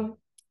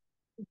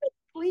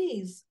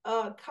 please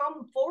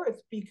come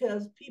forth,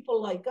 because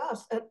people like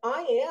us, and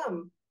I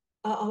am,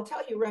 I'll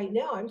tell you right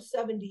now, I'm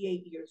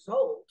 78 years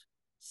old.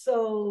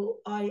 So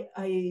I'm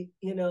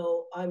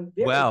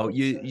very Wow,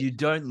 concerned. you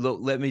don't look,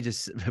 let me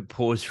just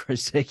pause for a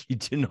sec. You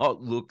do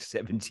not look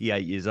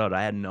 78 years old.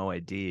 I had no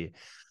idea.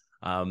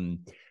 Wow.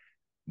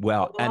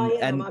 Well, I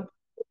am. I'm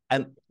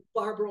And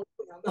Barbara.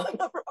 I'm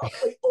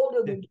probably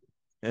older than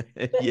you.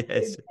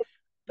 yes.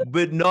 But,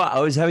 But no, I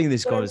was having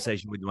this but I'm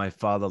conversation with my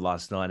father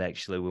last night,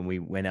 actually, when we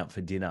went out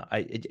for dinner.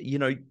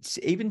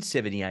 Even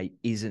 78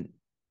 isn't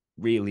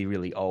really,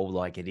 really old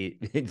like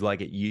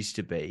like it used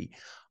to be.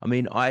 I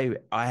mean, I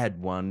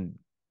had one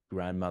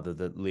grandmother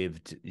that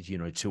lived,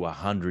 to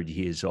 100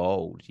 years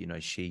old.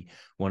 She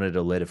wanted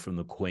a letter from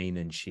the Queen,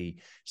 and she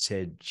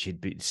said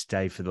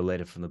stay for the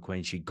letter from the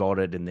Queen. She got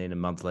it, and then a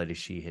month later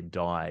she had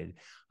died.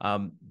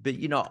 But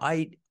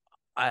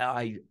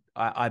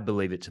I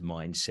believe it's a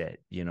mindset.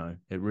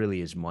 It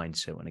really is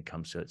mindset when it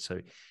comes to it. So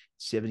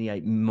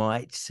 78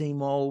 might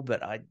seem old,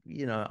 but I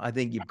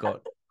think you've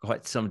got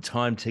quite some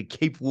time to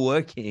keep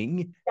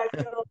working.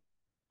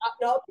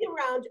 I'll be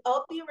around.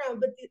 I'll be around.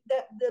 But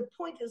the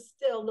point is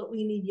still that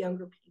we need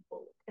younger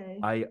people.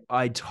 Okay.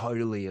 I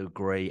totally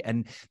agree,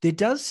 and there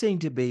does seem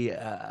to be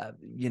a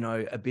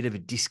bit of a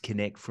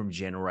disconnect from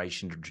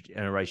generation to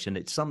generation.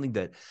 It's something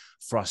that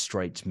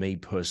frustrates me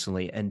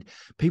personally, and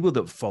people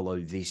that follow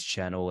this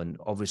channel and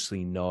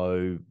obviously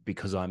know,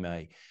 because I'm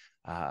a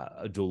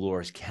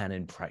Dolores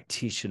Cannon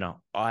practitioner,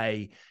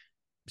 I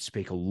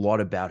speak a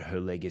lot about her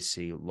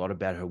legacy, a lot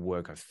about her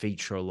work. I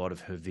feature a lot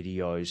of her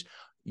videos.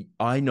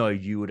 I know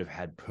you would have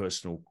had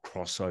personal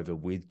crossover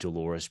with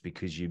Dolores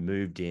because you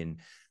moved in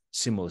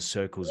similar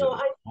circles at No, I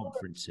knew her.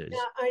 conferences. Yeah,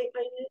 I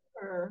knew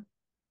her.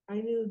 I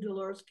knew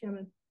Dolores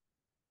Cannon.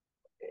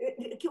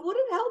 Would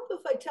it help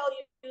if I tell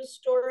you a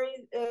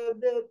story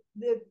that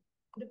the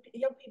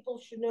young people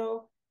should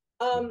know?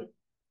 Um,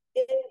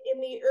 in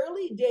the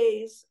early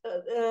days,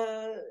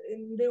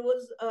 there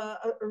was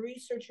a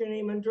researcher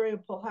named Andrea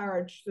Paul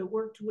Harris that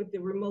worked with the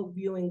remote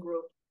viewing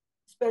group,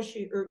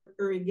 especially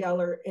Uri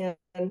Geller,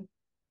 and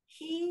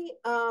he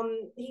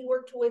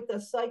worked with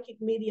a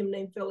psychic medium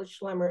named Phyllis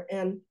Schlemmer,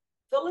 and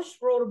Phyllis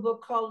wrote a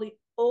book called The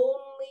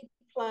Only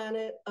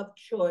Planet of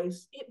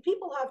Choice.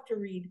 People have to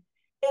read.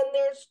 And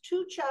there's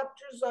 2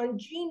 chapters on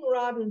Gene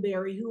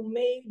Roddenberry, who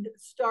made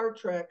Star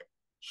Trek,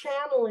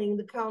 channeling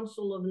the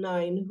Council of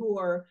Nine, who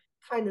are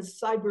kind of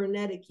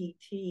cybernetic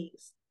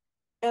ETs.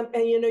 And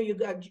you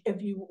got,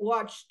 if you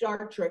watch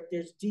Star Trek,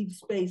 there's Deep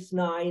Space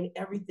Nine,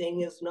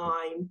 everything is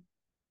nine.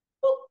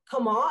 Well,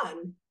 come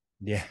on.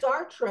 Yeah.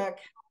 Star Trek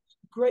has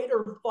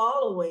greater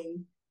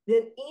following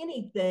than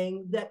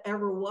anything that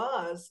ever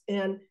was.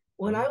 And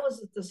when I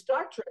was at the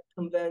Star Trek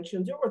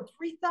convention, there were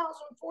 3,000,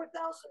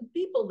 4,000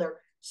 people there.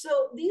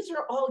 So these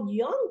are all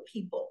young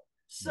people.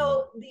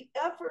 So the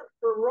effort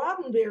for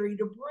Roddenberry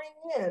to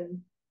bring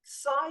in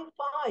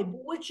sci-fi,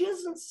 which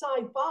isn't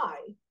sci-fi,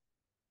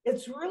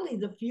 it's really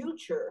the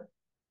future.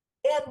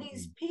 And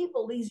these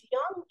people, these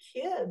young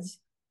kids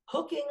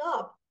hooking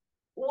up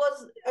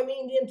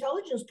the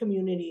intelligence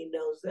community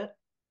knows it.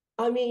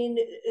 I mean,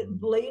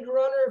 Blade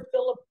Runner,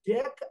 Philip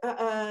Dick,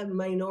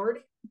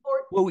 Minority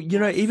Report. Well, There's so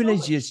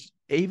much.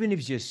 even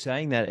if you're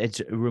saying that,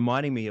 it's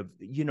reminding me of,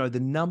 the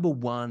number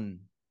one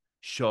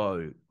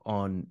show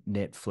on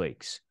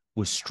Netflix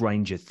was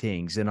Stranger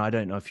Things. And I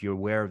don't know if you're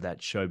aware of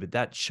that show, but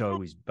that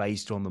show is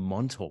based on the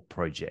Montauk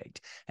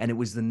Project. And it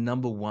was the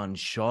number one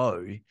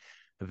show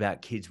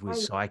about kids with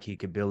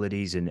psychic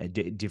abilities and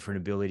different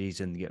abilities,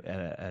 and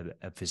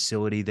a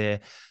facility there.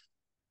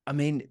 I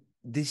mean,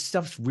 this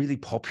stuff's really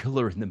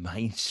popular in the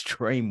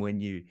mainstream when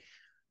you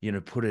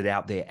put it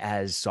out there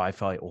as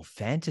sci-fi or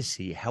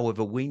fantasy.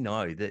 However, we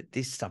know that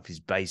this stuff is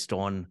based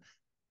on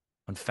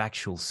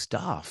factual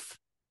stuff.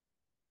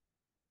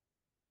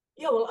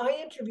 Yeah, well,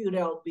 I interviewed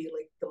Al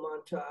Bielek, the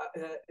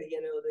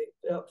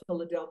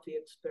Philadelphia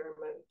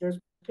experiment. There's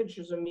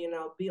pictures of me and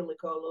Al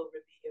Bielek all over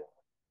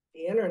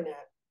the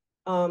internet.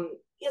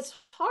 It's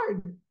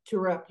hard to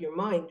wrap your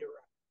mind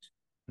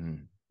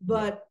around,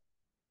 but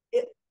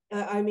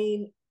I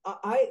mean,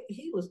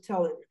 he was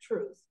telling the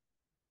truth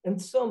in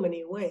so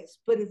many ways,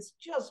 but it's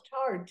just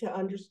hard to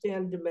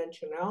understand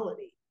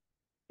dimensionality.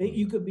 That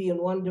you could be in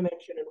one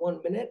dimension in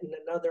 1 minute and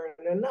another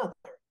in another,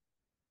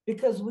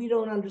 because we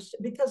don't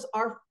understand, because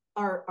our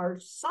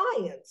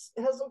science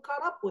hasn't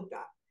caught up with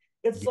that.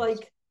 It's Yes.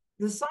 like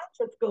the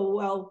scientists go,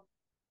 well,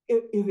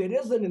 if it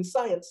isn't in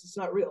science, it's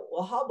not real.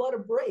 Well, how about a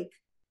break?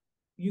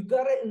 You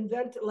got to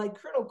invent, like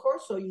Colonel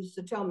Corso used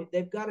to tell me,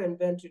 they've got to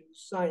invent a new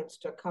science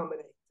to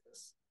accommodate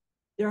this.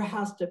 There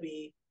has to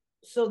be.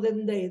 So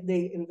then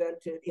they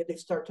invented, they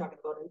start talking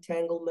about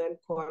entanglement,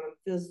 quantum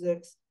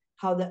physics,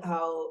 how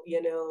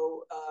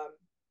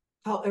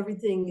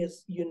everything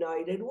is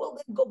united. Well,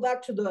 then go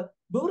back to the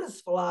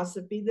Buddhist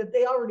philosophy that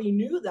they already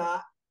knew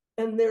that.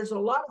 And there's a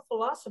lot of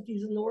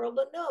philosophies in the world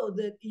that know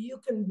that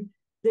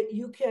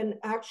you can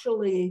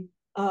actually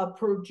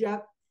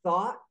project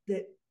thought.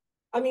 That,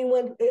 I mean,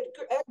 when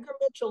Edgar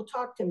Mitchell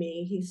talked to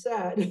me, he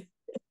said,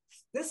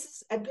 this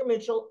is Edgar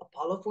Mitchell,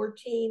 Apollo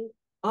 14,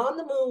 on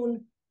the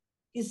moon.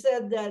 He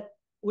said that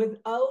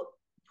without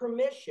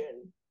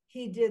permission,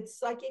 he did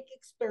psychic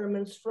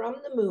experiments from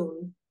the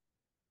moon,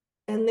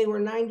 and they were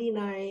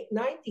 90%.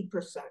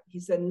 He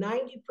said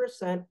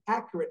 90%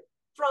 accurate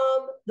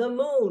from the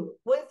moon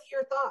with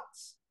your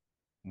thoughts.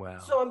 Wow.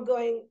 So I'm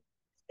going,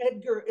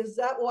 Edgar, is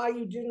that why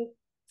you didn't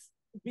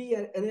be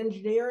an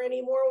engineer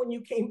anymore when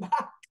you came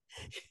back?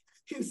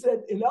 You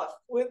said, enough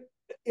with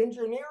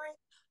engineering.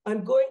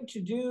 I'm going to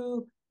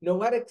do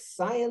noetic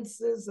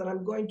sciences, and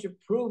I'm going to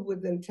prove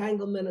with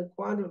entanglement and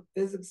quantum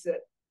physics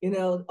that,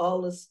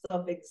 all this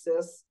stuff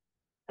exists.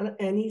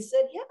 And he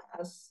said,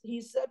 yes. He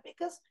said,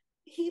 because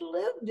he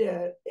lived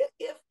it.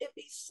 If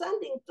he's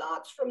sending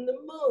thoughts from the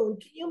moon,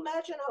 can you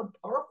imagine how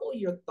powerful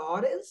your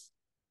thought is?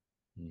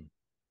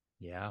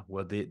 Yeah.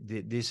 Well,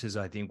 this is,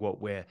 I think,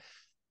 what we're,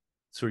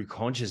 through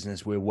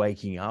consciousness, we're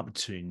waking up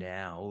to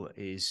now,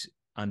 is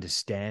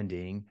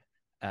understanding,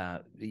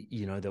 that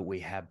we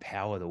have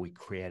power, that we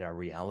create our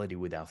reality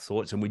with our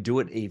thoughts, and we do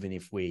it even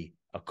if we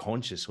are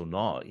conscious or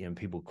not.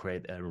 People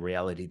create a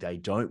reality they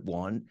don't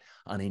want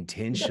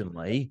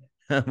unintentionally.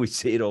 We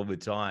see it all the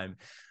time.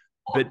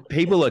 But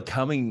people are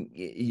coming,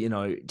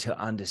 to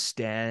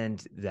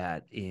understand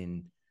that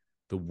in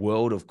the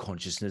world of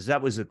consciousness.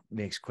 That was the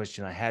next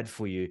question I had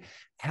for you.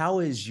 How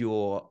is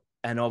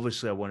and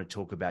obviously I want to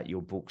talk about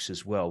your books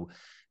as well,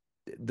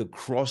 the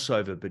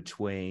crossover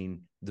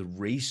between the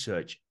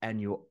research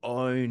and your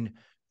own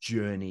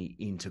journey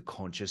into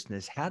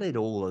consciousness. How did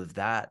all of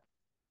that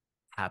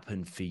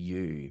happen for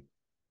you?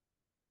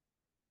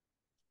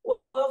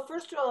 Well,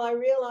 first of all, I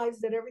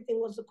realized that everything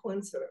was a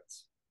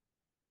coincidence,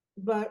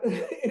 but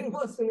it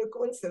wasn't a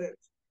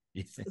coincidence.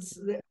 Yeah.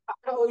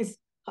 I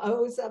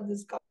always have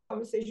this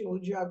conversation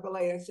with Jacques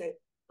Vallée. I say,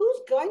 who's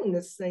guiding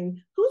this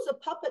thing? Who's a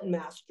puppet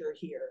master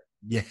here?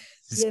 Yes.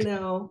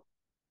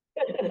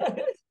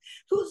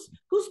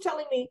 Who's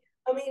telling me?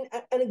 I mean,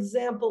 an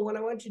example, when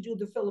I went to do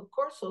the Philip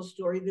Corso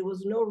story, there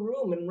was no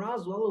room in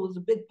Roswell. It was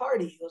a big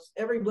party. It was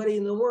everybody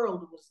in the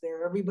world was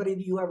there. Everybody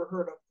that you ever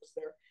heard of was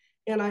there.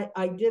 And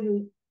I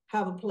didn't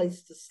have a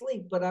place to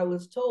sleep, but I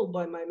was told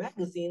by my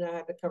magazine I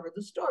had to cover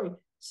the story.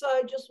 So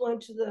I just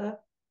went to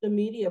the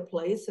media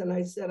place and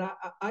I said,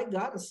 I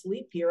got to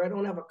sleep here. I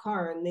don't have a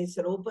car. And they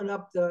said, open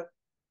up the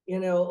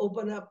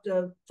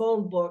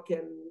phone book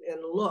and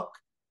look.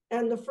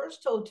 And the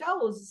first hotel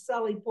was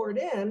Sally Port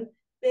Inn.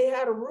 They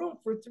had a room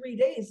for 3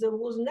 days that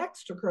was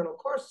next to Colonel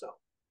Corso.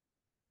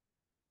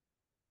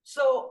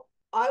 So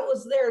I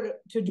was there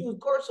to do the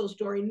Corso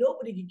story.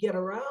 Nobody could get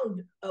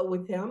around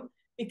with him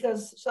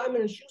because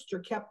Simon & Schuster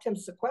kept him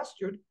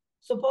sequestered.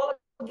 So Paula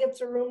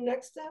gets a room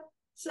next to him.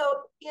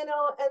 So,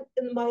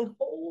 and my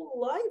whole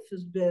life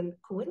has been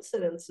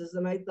coincidences.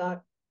 And I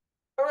thought,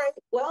 all right,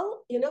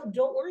 well,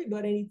 don't worry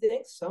about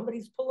anything.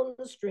 Somebody's pulling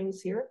the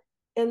strings here.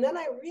 And then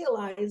I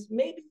realized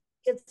maybe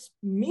it's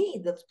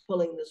me that's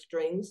pulling the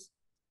strings,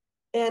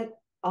 and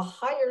a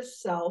higher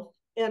self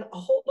and a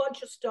whole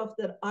bunch of stuff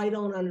that I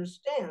don't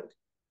understand.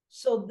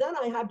 So then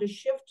I had to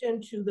shift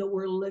into that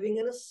we're living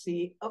in a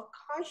sea of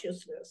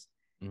consciousness.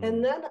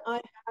 And then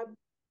I had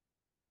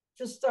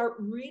to start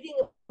reading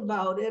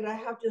about it. I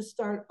have to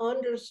start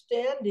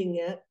understanding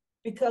it,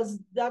 because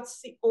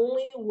that's the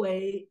only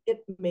way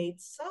it made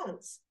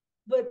sense.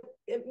 But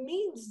it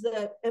means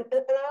that, and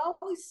I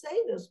always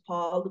say this,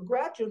 Paul, the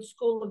graduate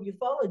school of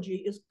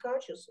ufology is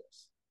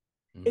consciousness.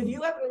 If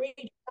you haven't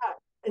reached that,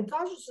 and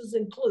consciousness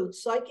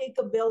includes psychic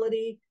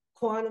ability,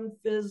 quantum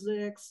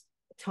physics,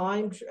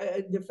 time,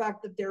 the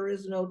fact that there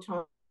is no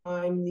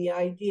time, the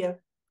idea,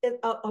 and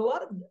a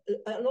lot of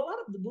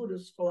the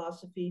Buddhist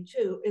philosophy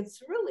too.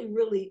 It's really,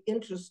 really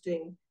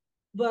interesting.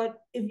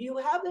 But if you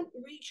haven't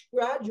reached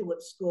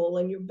graduate school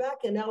and you're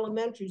back in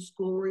elementary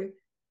school, where,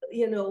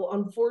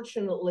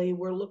 unfortunately,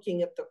 we're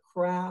looking at the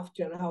craft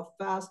and how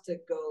fast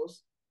it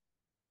goes,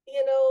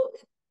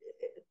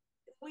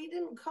 we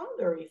didn't come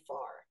very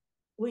far.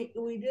 We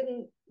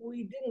didn't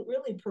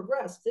really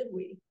progress, did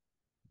we?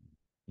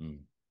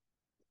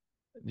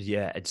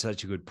 Yeah, it's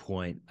such a good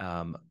point.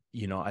 I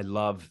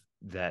love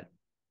that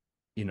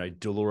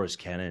Dolores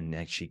Cannon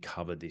actually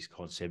covered this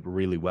concept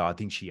really well. I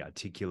think she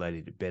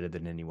articulated it better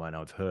than anyone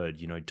I've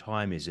heard.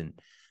 Time isn't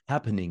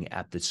happening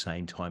at the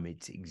same time,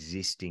 it's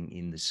existing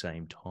in the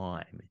same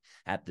time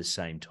at the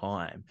same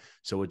time.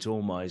 So it's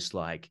almost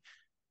like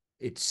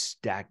it's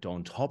stacked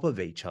on top of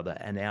each other.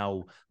 And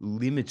our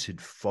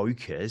limited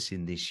focus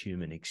in this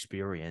human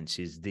experience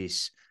is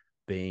this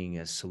being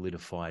a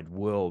solidified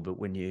world. But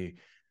when you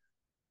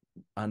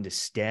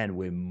understand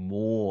we're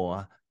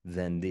more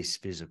than this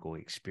physical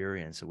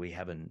experience, that we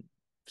haven't,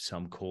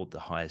 some call it the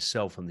higher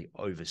self and the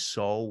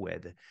oversoul, where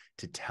the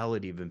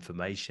totality of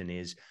information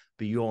is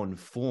beyond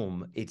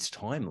form, it's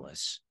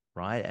timeless,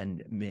 right?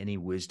 And many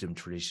wisdom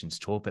traditions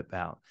talk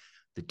about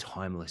the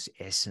timeless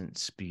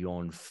essence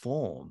beyond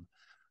form.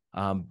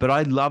 But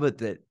I love it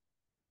that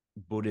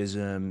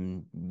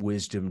Buddhism,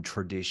 wisdom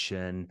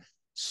tradition,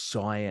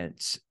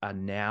 science are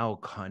now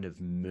kind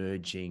of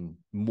merging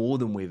more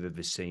than we've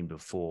ever seen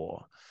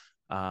before.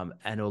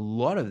 And a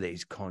lot of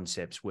these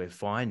concepts we're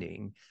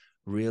finding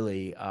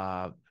really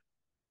are,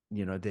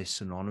 they're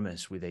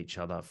synonymous with each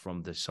other,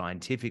 from the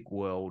scientific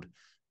world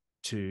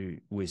to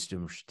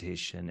wisdom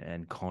tradition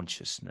and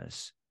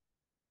consciousness.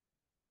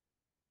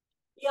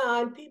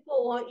 Yeah, and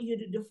people want you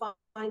to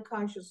define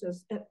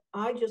consciousness. And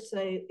I just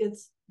say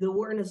it's the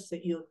awareness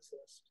that you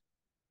exist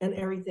and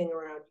everything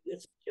around you.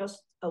 It's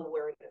just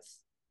awareness.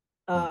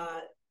 Uh,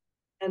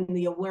 and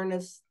the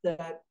awareness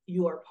that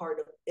you are part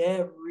of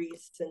every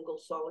single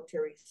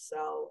solitary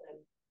cell and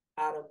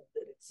atom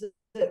that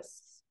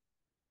exists.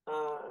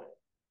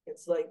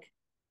 It's like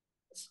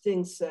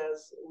Sting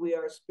says, we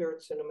are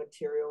spirits in a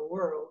material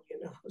world,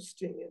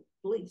 Sting and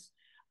Police.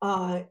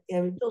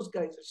 And those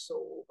guys are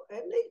so,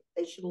 and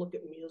they should look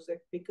at music,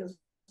 because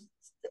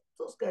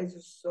those guys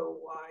are so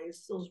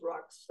wise, those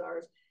rock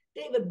stars.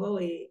 David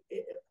Bowie,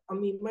 I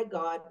mean, my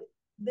God,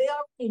 they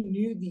already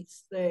knew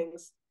these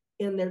things,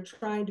 and they're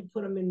trying to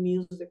put them in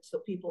music so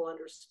people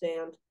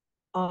understand.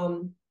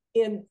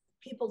 And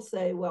people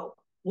say, well,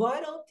 why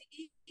don't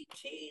the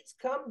ETs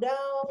come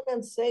down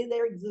and say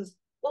they exist?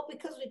 Well,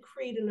 because we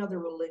create another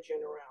religion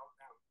around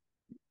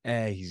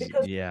them.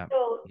 Because Yeah.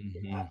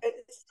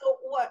 so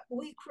what,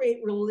 we create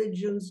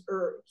religions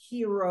or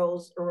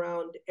heroes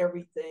around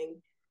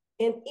everything,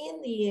 and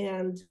in the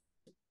end,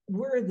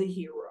 we're the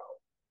hero.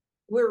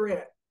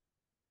 We're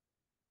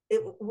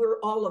we're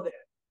all of it.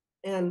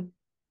 And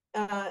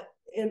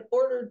in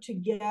order to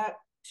get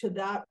to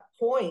that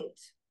point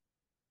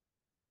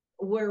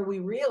where we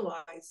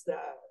realize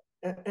that,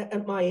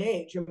 at my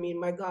age, I mean,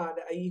 my God,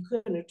 you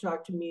couldn't have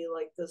talked to me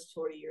like this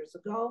 40 years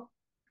ago.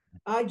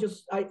 I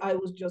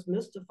was just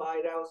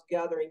mystified. I was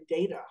gathering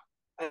data.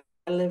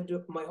 I lived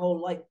my whole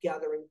life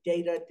gathering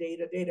data,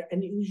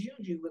 and it was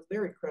usually with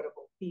very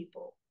credible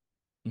people.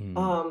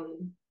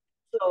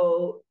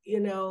 So,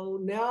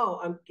 now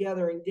I'm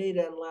gathering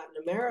data in Latin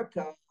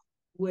America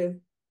with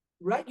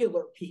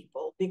regular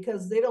people,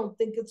 because they don't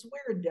think it's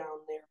weird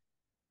down there.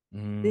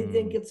 They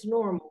think it's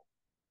normal.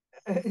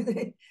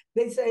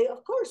 They say,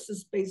 of course, the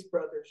Space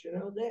Brothers,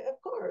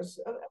 of course,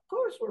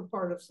 we're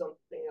part of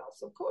something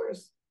else. Of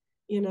course,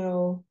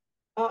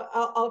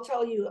 I'll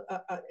tell you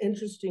an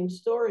interesting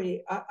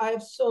story. I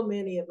have so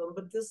many of them,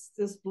 but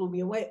this blew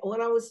me away.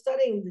 When I was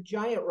studying the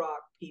giant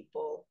rock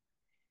people,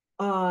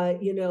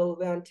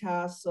 Van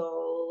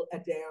Tassel,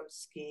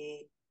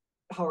 Adamski,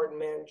 Howard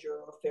Manger,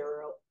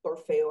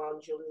 Orfeo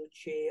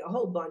Angelucci, a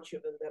whole bunch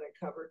of them that I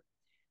covered.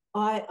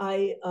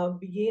 I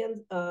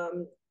began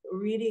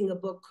reading a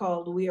book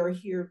called We Are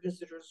Here,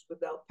 Visitors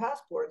Without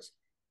Passports.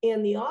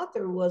 And the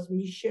author was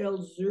Michel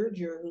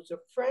Zurger, who's a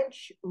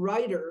French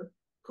writer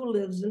who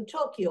lives in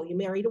Tokyo. He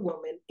married a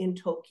woman in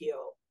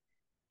Tokyo.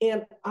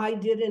 And I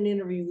did an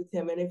interview with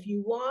him. And if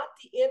you want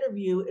the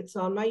interview, it's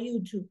on my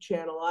YouTube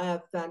channel. I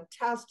have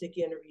fantastic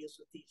interviews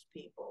with these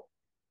people.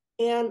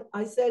 And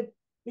I said,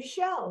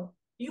 Michel,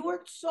 you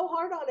worked so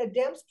hard on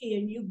Adamski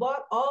and you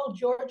bought all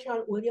George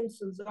Hunt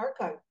Williamson's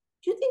archive.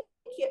 Do you think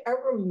you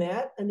ever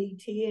met an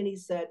ET? And he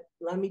said,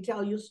 let me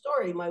tell you a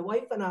story. My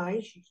wife and I,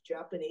 she's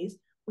Japanese,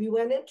 we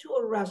went into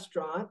a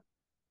restaurant,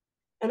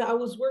 and I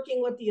was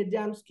working with the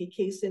Adamski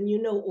case, and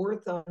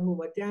Orthon, whom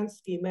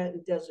Adamski met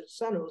in Desert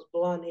Sun, who was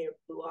blonde-haired,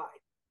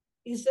 blue-eyed.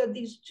 He said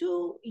these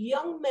two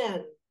young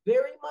men,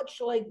 very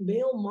much like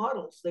male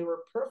models, they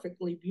were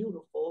perfectly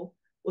beautiful,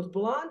 with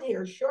blonde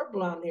hair, short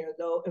blonde hair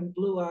though, and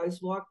blue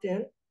eyes, walked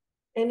in.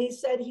 And he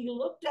said he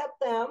looked at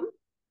them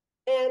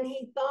and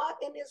he thought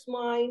in his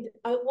mind,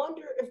 I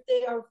wonder if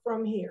they are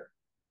from here.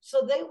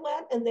 So they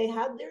went and they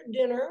had their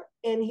dinner,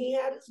 and he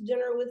had his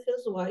dinner with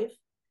his wife.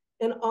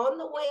 And on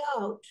the way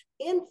out,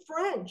 in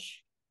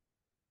French,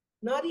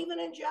 not even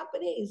in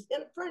Japanese,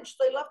 in French,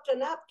 they left a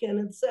napkin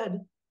and said,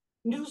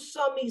 Nous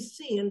sommes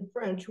ici, in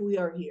French, we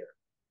are here.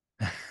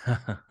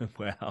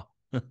 Wow.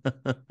 And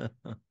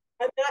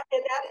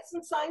that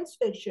isn't science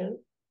fiction.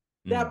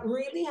 That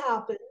really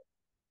happened,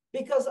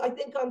 because I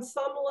think on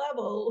some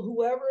level,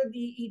 whoever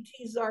the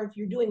ETs are, if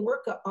you're doing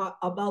work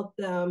about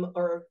them,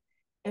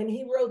 and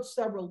he wrote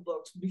several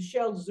books.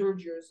 Michel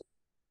Zurger is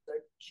a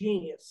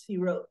genius. He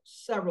wrote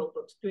several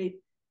books. Great.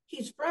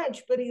 He's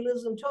French, but he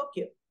lives in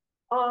Tokyo.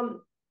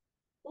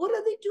 What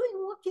are they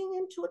doing looking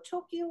into a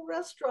Tokyo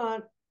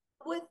restaurant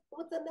with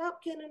a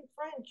napkin in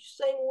French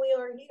saying we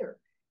are here?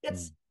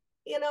 It's,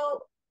 you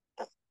know,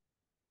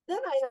 then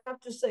I have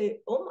to say,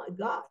 oh my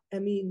God. I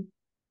mean,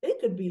 they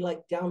could be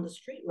like down the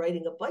street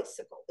riding a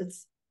bicycle.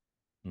 It's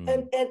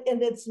and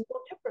it's no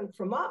different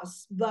from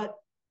us, but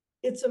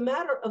it's a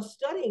matter of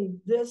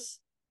studying this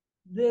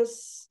the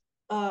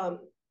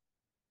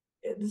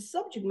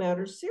subject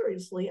matter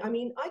seriously. I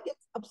mean, I get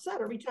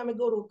upset every time I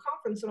go to a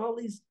conference and all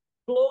these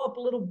blow up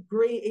little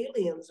gray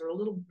aliens or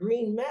little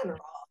green men are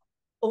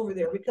over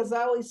there, because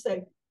I always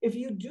say, if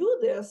you do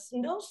this,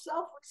 no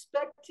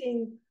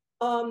self-respecting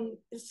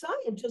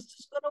scientist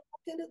is going to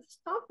walk into this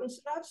conference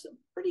and have some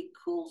pretty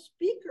cool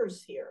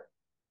speakers here.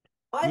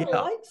 I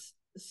like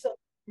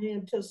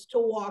scientists to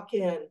walk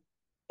in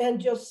and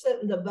just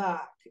sit in the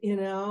back,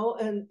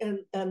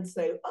 and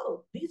say,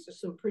 oh, these are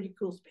some pretty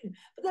cool speakers.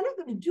 But they're not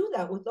going to do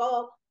that with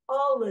all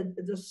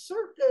the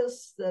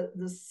circus,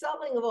 the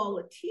selling of all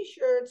the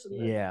T-shirts.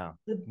 And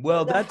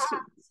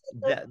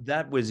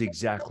that was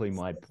exactly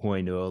my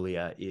point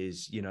earlier.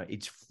 Is,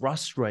 it's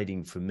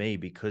frustrating for me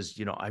because,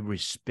 I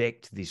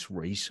respect this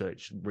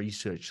research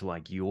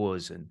like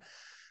yours and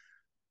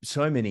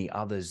so many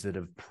others that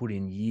have put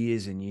in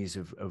years and years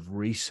of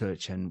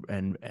research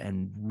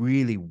and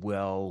really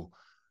well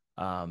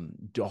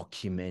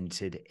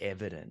documented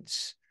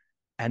evidence.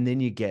 And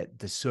then you get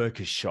the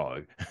circus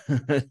show,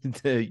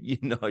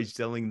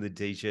 selling the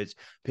T-shirts,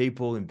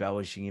 people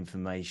embellishing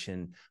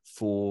information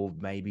for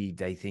maybe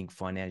they think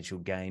financial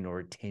gain or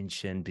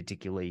attention.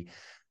 Particularly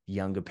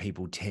younger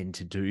people tend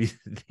to do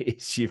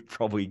this. You've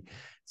probably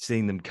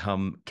seen them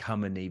come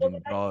and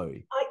even go.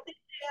 I think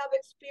they have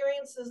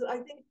experiences. I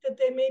think that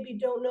they maybe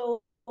don't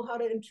know how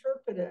to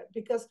interpret it,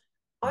 because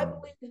I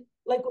believe,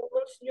 like with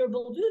Monsignor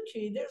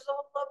Balducci, there's a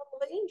whole level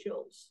of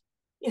angels.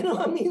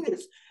 I mean,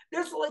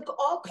 there's like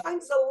all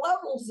kinds of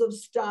levels of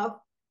stuff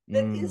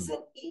that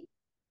isn't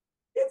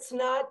it's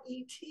not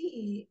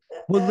ET.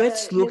 Well,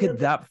 let's look at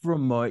that for a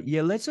moment.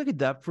 Yeah, let's look at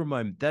that for a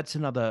moment. That's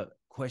another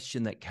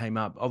question that came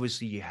up.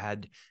 Obviously, you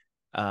had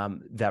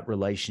that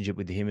relationship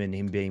with him and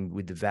him being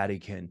with the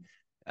Vatican.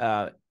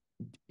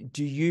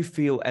 Do you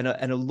feel, and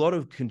a lot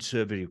of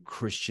conservative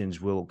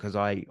Christians will, because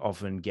I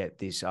often get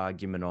this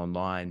argument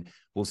online,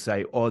 will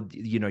say, oh,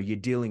 you're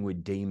dealing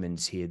with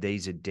demons here.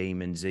 These are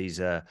demons. These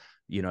are,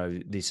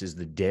 this is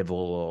the devil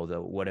or the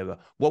whatever.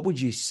 What would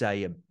you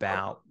say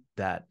about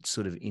that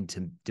sort of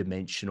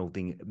interdimensional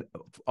thing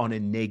on a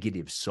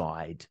negative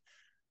side?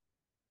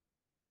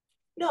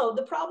 No,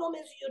 the problem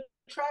is you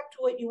attract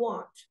what you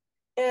want.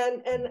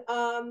 And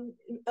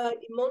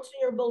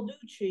Monsignor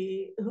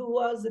Balducci, who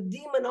was a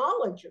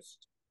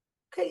demonologist,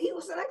 okay, he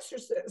was an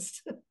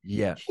exorcist.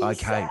 Yeah.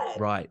 Okay.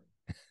 Right.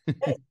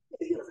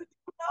 He was a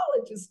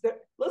demonologist.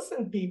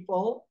 Listen,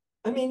 people.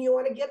 I mean, you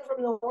want to get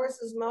from the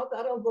horse's mouth?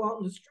 I don't go out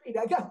in the street.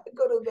 I got to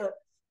go to the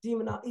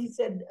demon. He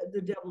said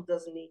the devil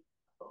doesn't eat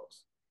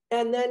those.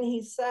 And then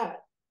he said,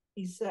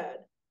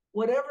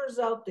 whatever's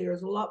out there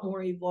is a lot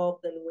more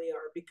evolved than we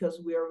are, because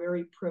we are a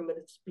very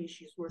primitive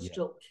species. We're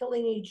still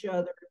killing each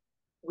other.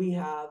 We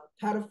have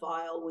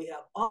pedophile. We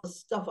have all the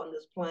stuff on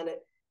this planet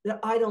that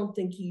I don't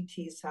think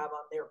ETs have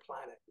on their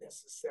planet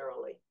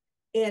necessarily.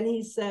 And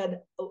he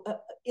said,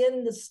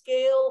 in the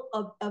scale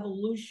of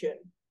evolution,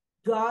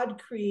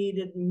 God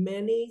created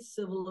many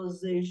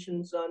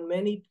civilizations on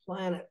many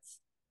planets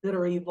that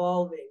are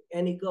evolving.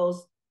 And he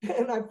goes,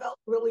 and I felt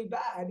really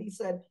bad. He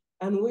said,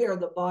 and we are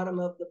the bottom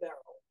of the barrel.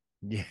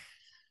 Yeah.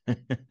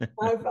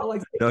 I felt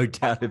like no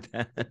doubt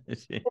about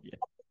it. Yeah.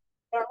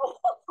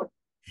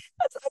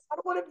 I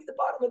don't want to be the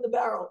bottom of the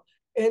barrel.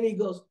 And he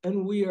goes,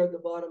 and we are the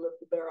bottom of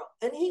the barrel.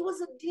 And he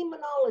was a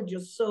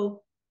demonologist.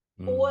 So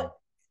what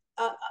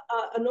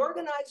an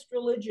organized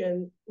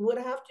religion would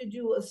have to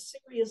do a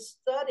serious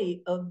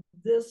study of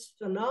this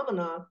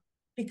phenomena,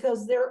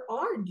 because there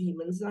are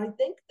demons. And I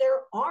think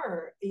there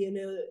are,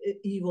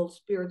 evil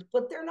spirits,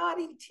 but they're not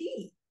ET.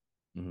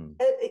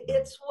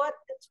 It's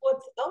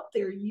what's out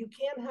there. You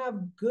can't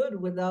have good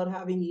without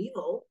having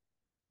evil.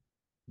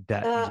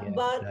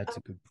 That's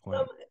a good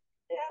point.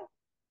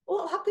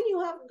 Well, how can you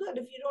have good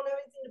if you don't have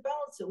anything to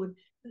balance it with?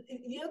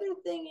 The other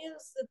thing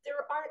is that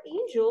there are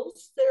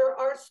angels, there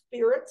are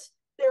spirits,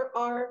 there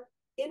are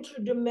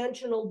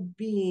interdimensional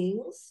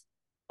beings.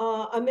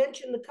 I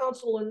mentioned the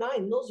Council of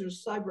Nine. Those are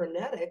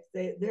cybernetic.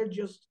 They're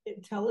just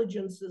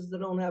intelligences that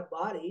don't have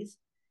bodies.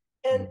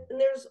 And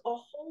there's a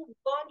whole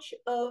bunch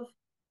of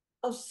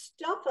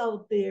stuff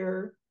out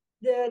there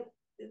that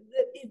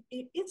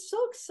it's so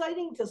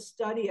exciting to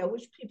study. I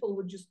wish people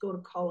would just go to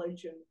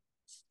college and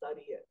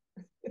study it.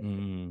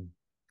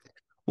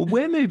 Well,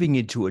 we're moving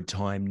into a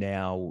time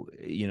now,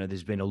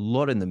 there's been a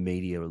lot in the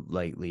media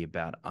lately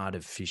about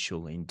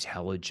artificial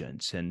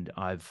intelligence, and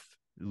I've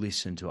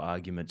listened to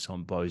arguments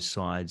on both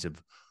sides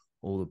of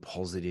all the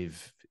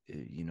positive,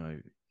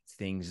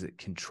 things that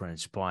can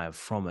transpire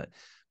from it,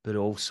 but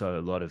also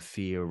a lot of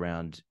fear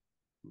around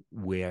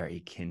where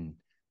it can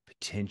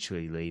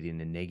potentially lead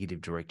in a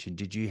negative direction.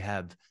 Did you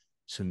have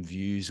some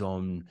views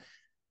on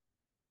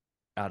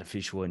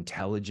artificial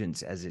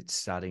intelligence as it's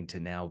starting to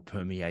now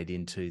permeate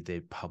into the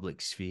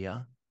public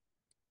sphere?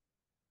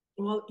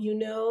 Well,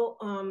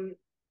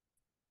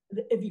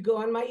 if you go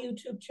on my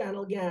YouTube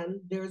channel again,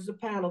 there's a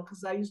panel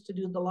because I used to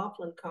do the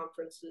Laughlin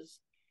conferences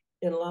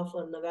in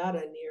Laughlin, Nevada,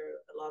 near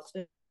Las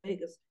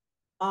Vegas.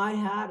 I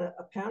had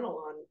a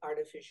panel on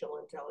artificial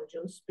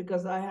intelligence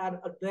because I had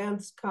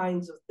advanced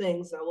kinds of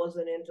things. I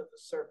wasn't into the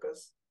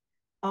circus.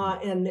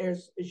 And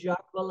there's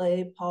Jacques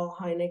Vallée, Paul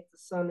Hynek, the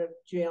son of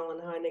J. Allen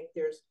Hynek.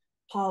 There's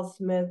Paul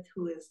Smith,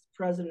 who is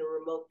president of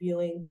Remote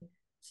Viewing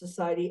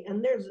Society.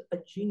 And there's a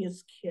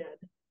genius kid.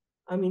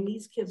 I mean,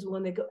 these kids,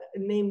 when they go,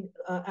 named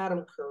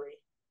Adam Curry,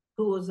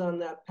 who was on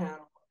that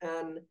panel.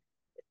 And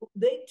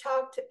they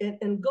talked,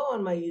 and go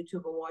on my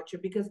YouTube and watch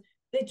it, because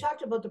they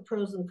talked about the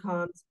pros and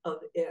cons of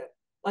it.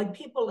 Like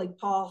people like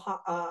Paul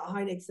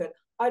Hynek said,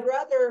 I'd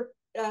rather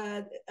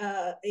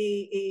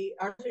a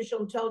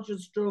artificial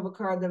intelligence drove a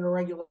car than a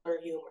regular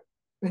human.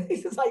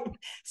 It's like,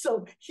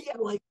 so he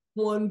had like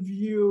one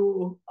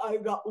view. I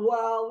got,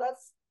 well,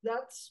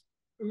 that's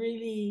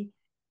really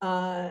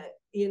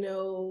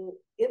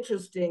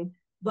interesting.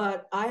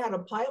 But I had a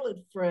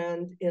pilot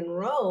friend in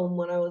Rome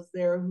when I was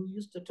there who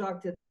used to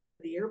talk to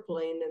the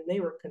airplane, and they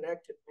were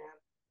connected,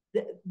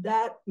 man.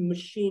 That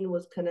machine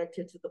was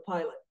connected to the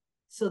pilot.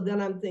 So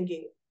then I'm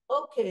thinking,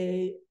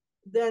 okay,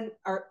 then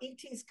are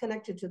ETs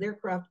connected to their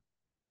craft?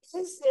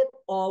 Is it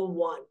all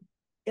one?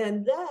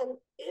 And then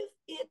if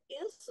it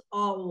is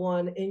all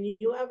one and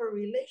you have a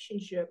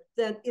relationship,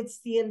 then it's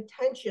the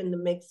intention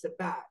that makes it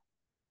bad.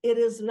 It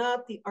is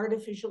not the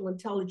artificial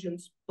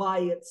intelligence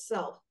by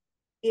itself.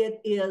 It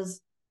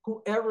is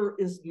whoever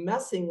is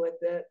messing with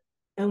it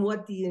and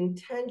what the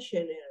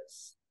intention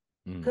is.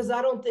 Because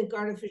I don't think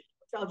artificial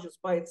intelligence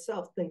by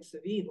itself thinks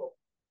of evil.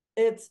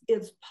 It's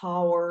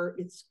power,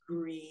 it's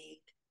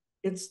greed,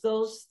 it's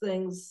those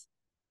things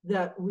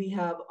that we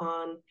have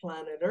on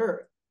planet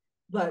Earth.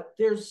 But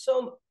there's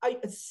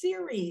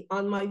Siri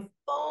on my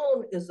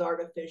phone is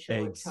artificial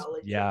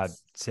intelligence. Yeah, I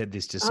said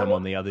this to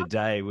someone the other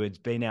day. It's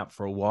been out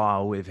for a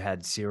while. We've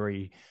had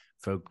Siri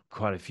for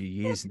quite a few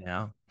years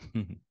now.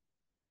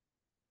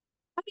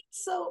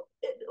 So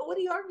what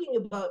are you arguing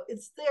about?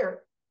 It's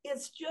there.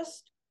 It's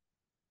just,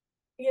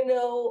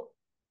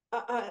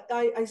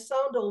 I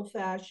sound old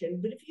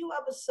fashioned, but if you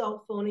have a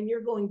cell phone and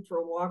you're going for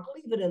a walk,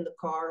 leave it in the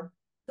car.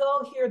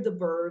 Go hear the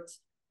birds.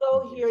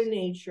 Go hear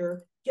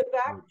nature. Get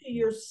back to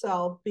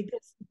yourself,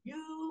 because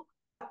you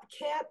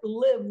can't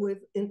live with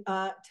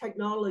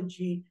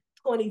technology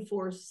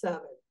 24/7.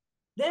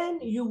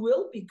 Then you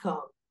will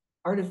become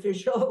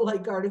artificial,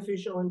 like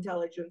artificial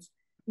intelligence.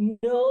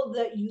 Know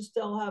that you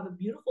still have a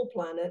beautiful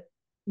planet.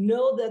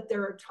 Know that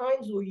there are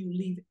times where you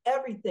leave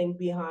everything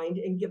behind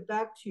and get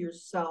back to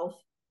yourself,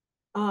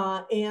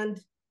 and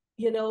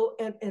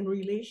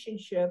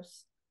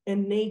relationships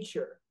and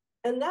nature.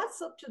 And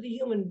that's up to the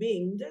human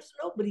being. There's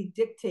nobody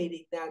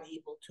dictating that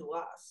evil to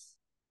us.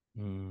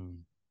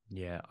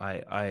 Yeah,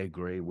 I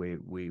agree.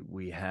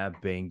 We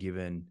have been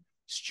given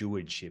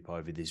stewardship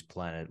over this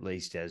planet, at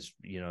least as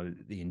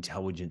the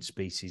intelligent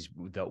species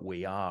that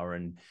we are,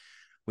 and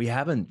we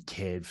haven't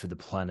cared for the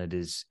planet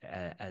as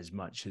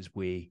much as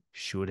we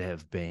should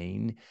have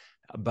been.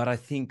 But I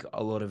think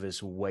a lot of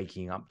us are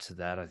waking up to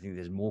that. I think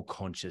there's more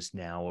consciousness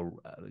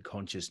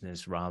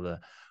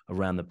rather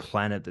around the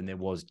planet than there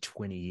was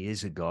 20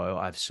 years ago.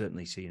 I've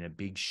certainly seen a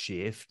big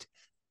shift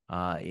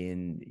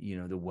in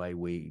the way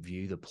we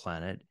view the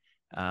planet,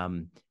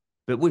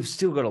 but we've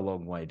still got a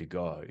long way to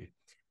go.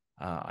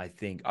 I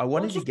think I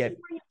wanted to get.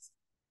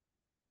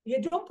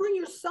 You don't bring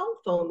your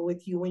cell phone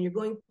with you when you're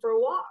going for a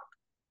walk.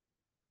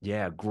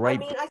 Yeah,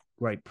 great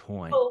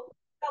point.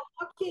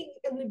 Walking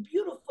in the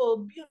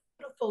beautiful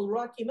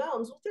Rocky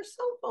Mountains with their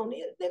cell phone,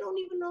 they don't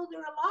even know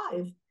they're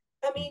alive.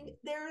 I mean,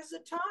 there is a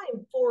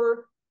time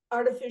for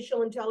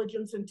artificial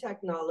intelligence and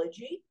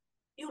technology.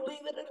 You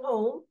leave it at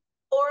home,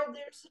 or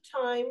there's a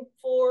time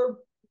for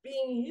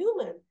being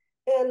human.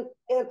 And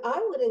I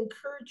would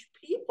encourage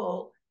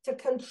people to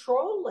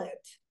control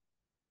it.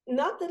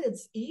 Not that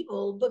it's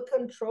evil, but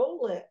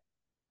control it.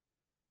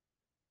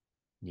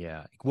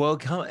 Yeah. Well,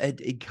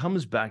 it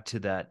comes back to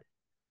that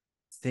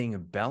thing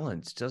of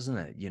balance, doesn't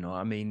it?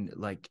 I mean,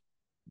 like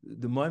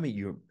the moment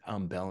you're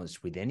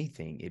unbalanced with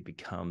anything, it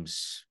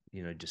becomes,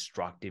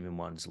 destructive in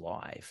one's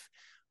life.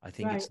 I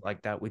think It's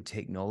like that with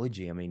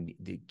technology. I mean,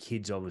 the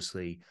kids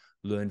obviously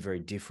learn very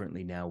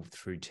differently now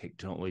through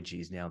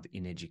technologies now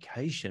in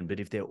education. But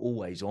if they're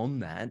always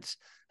on that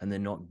and they're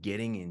not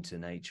getting into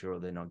nature, or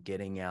they're not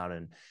getting out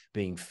and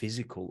being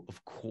physical,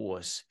 of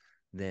course,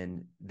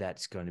 then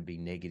that's going to be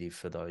negative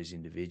for those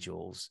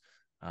individuals.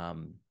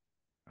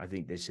 I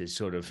think this is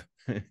sort of,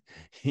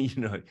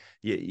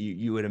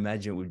 you would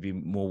imagine it would be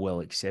more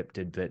well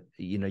accepted, but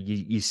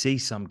you see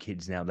some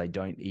kids now, they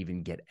don't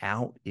even get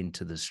out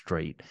into the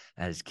street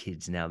as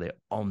kids now. They're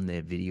on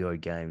their video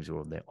games,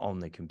 or they're on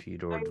their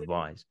computer or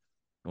device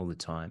all the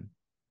time.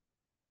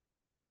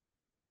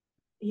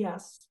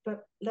 Yes,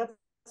 but let's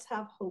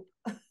have hope.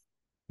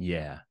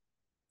 Yeah.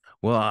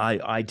 Well,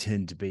 I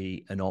tend to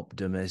be an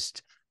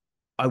optimist.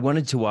 I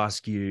wanted to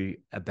ask you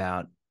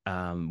about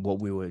what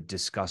we were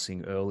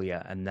discussing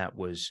earlier, and that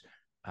was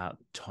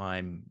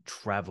time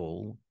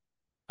travel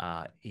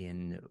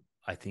in,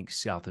 I think,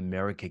 South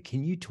America.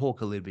 Can you talk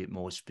a little bit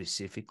more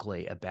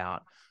specifically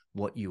about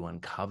what you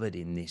uncovered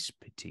in this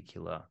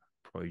particular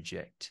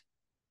project?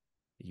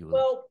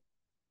 Well,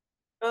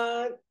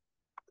 I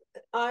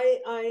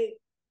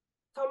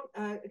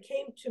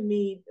came to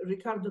meet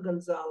Ricardo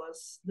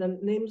Gonzalez. The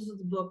names of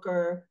the book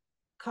are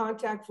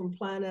Contact from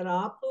Planet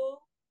Apu,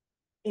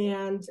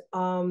 and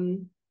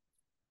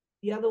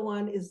the other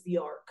one is The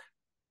Ark.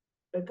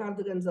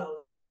 Ricardo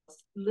Gonzalez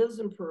lives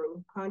in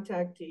Peru,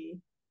 contactee,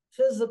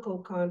 physical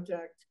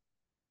contact.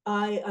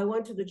 I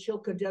went to the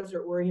Chilca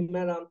Desert where he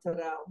met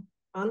Antaral.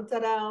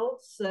 Antaral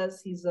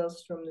says he's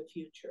us from the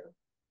future.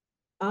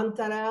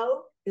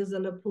 Antaral is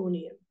an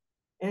Apunian,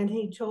 and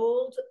he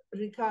told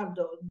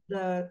Ricardo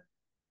that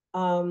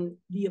the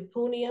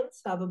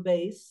Apunians have a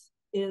base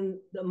in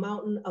the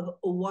mountain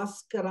of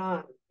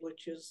Huascaran,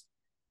 which is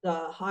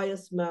the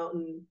highest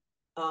mountain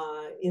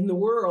in the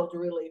world,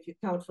 really. If you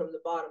count from the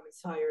bottom,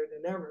 it's higher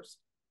than Everest.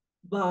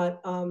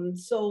 But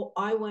so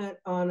I went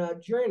on a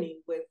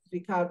journey with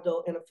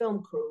Ricardo and a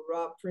film crew,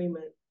 Rob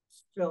Freeman's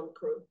film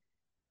crew,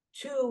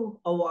 to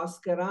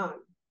Huascaran.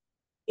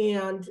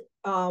 And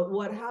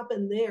what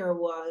happened there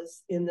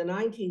was in the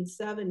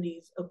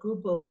 1970s, a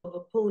group of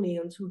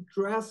Apunians who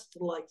dressed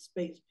like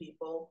space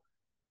people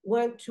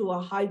went to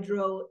a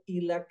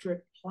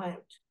hydroelectric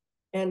plant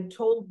and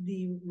told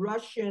the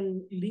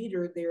Russian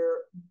leader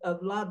there,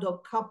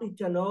 Vlado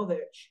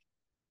Kapitanovich,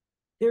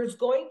 there's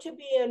going to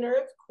be an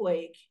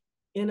earthquake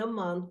in a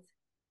month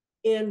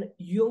in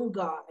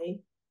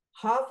Yungay.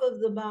 Half of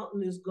the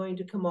mountain is going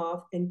to come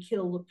off and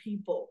kill the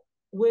people.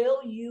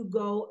 Will you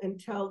go and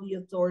tell the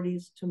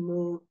authorities to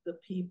move the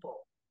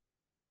people?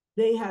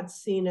 They had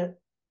seen it.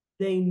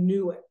 They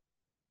knew it.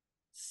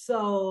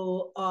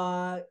 So,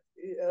 and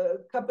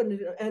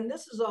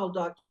this is all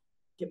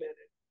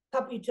documented.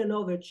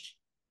 Kapitanovich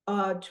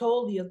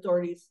told the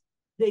authorities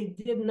they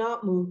did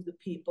not move the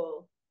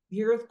people.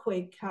 The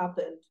earthquake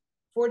happened.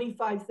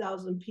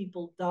 45,000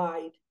 people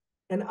died.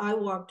 And I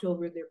walked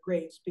over their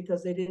graves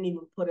because they didn't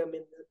even put them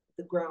in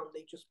the ground.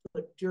 They just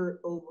put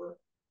dirt over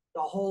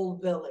the whole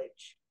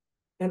village.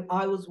 And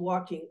I was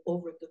walking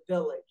over the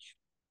village.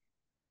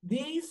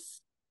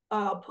 These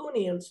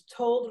Punians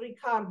told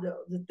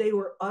Ricardo that they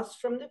were us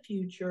from the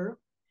future,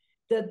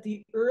 that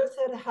the earth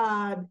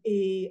had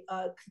a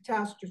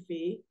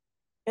catastrophe,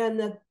 and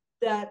that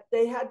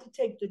they had to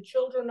take the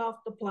children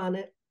off the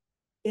planet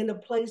in a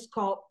place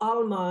called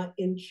Alma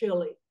in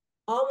Chile.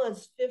 Alma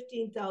is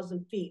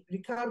 15,000 feet.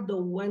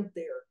 Ricardo went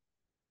there.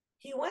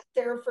 He went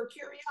there for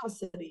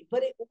curiosity,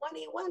 but when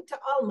he went to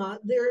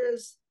Alma,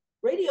 there's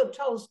radio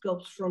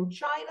telescopes from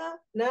China,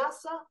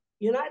 NASA,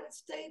 United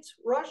States,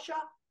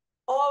 Russia,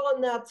 all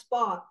in that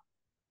spot.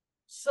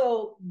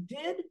 So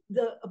did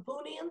the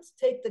Apunians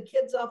take the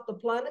kids off the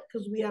planet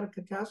because we had a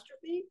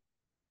catastrophe?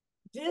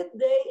 Did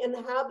they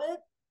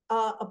inhabit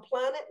a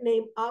planet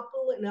named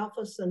Apu in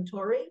Alpha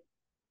Centauri?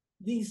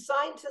 The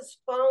scientists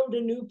found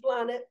a new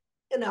planet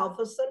in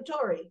Alpha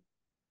Centauri.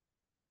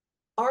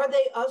 Are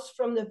they us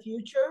from the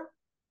future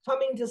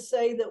coming to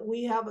say that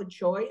we have a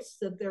choice,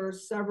 that there are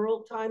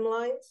several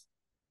timelines,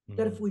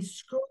 that if we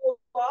screw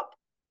up,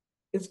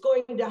 it's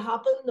going to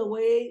happen the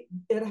way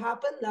it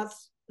happened?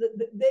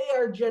 They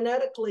are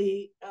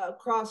genetically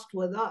crossed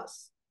with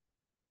us.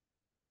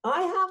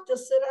 I have to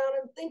sit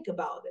down and think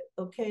about it,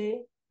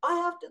 okay? I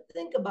have to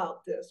think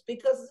about this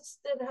because this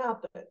did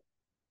happen.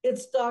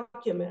 It's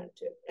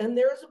documented. And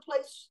there's a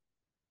place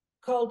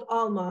called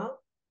Alma,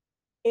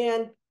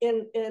 and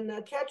in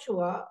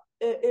Quechua,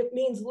 it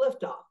means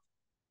liftoff.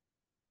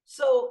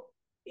 So,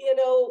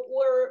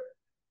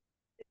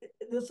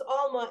 this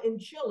Alma in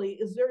Chile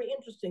is very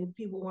interesting if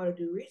people want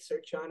to do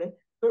research on it.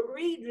 But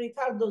read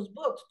Ricardo's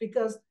books,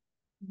 because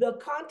the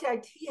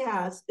contact he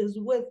has is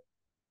with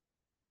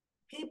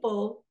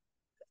people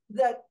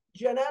that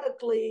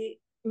genetically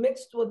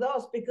mixed with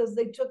us because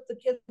they took the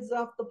kids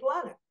off the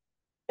planet.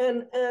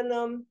 And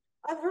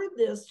I've heard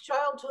this.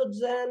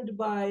 Childhood's End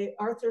by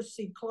Arthur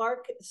C.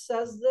 Clarke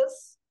says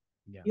this.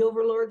 Yeah. The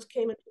overlords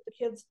came into the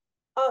kids.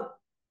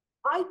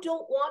 I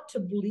don't want to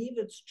believe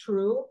it's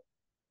true,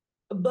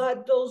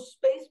 but those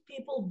space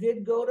people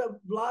did go to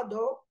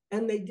Vlado,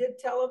 and they did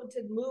tell him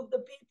to move the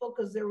people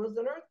because there was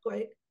an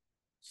earthquake.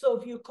 So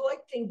if you're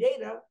collecting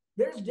data,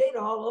 there's data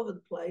all over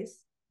the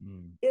place.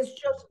 It's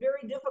just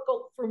very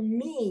difficult for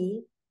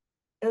me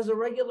as a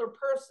regular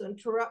person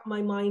to wrap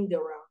my mind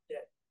around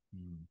it.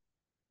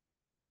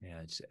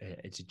 Yeah,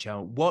 it's a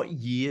challenge. What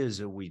years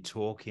are we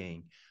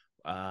talking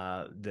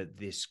that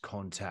this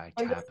contact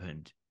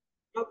happened?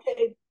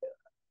 Okay.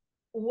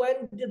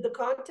 When did the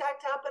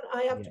contact happen?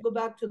 I have to go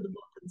back to the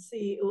book and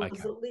see. It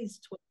was at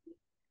least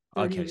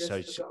 20, 30 years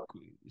ago.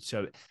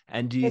 So,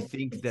 and do you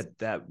think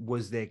that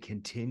was there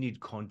continued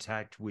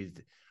contact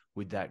with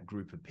that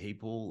group of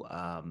people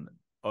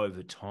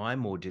over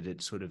time, or did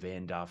it sort of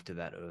end after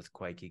that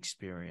earthquake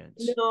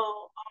experience?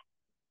 No.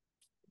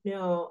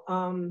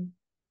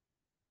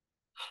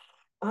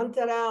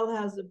 Antaral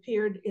has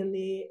appeared in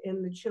the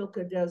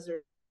Chilca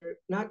Desert,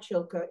 not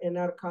Chilca, in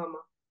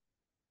Atacama,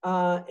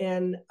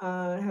 and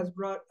has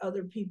brought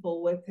other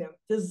people with him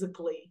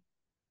physically,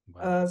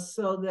 Wow.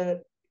 so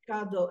that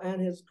Ricardo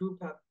and his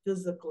group have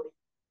physically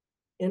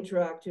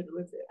interacted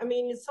with it. I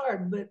mean, it's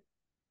hard, but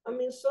I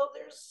mean, so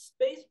there's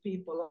space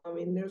people. I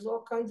mean, there's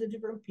all kinds of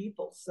different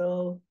people.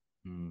 So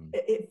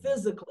it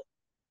physically,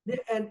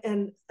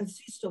 and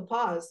Sisto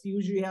Paz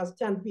usually has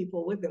 10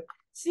 people with him.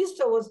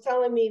 Sisto was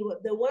telling me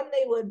that when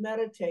they would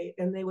meditate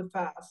and they would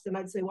fast, and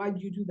I'd say, "Why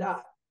did you do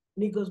that?"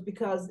 And he goes,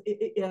 "Because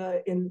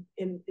in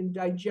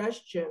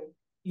digestion,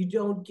 you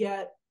don't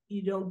get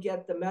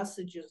the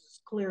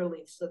messages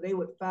clearly." So they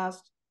would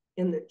fast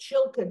in the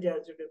Chilca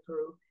Desert of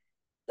Peru.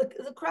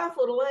 The craft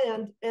would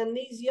land, and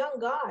these young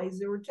guys,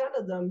 there were 10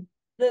 of them,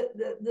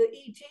 the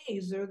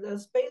ETs or the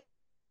space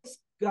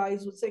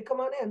guys would say, come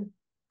on in,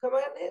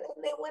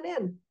 and they went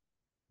in.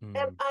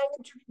 And I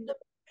interviewed them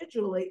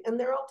individually, and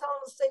they're all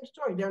telling the same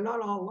story. They're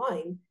not all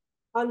lying.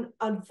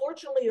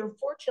 Unfortunately or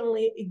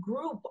fortunately, a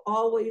group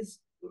always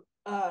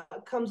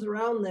comes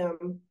around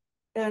them,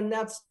 and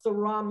that's the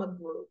Rama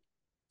group.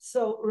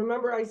 So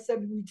remember I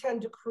said we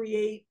tend to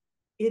create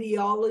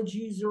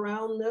ideologies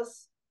around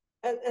this,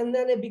 and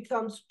then it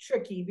becomes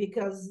tricky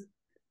because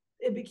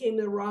it became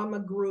the Rama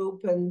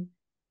group, and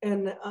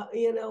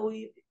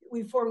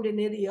we formed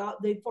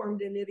they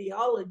formed an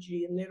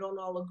ideology, and they don't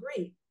all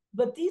agree.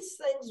 But these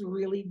things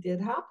really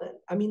did happen.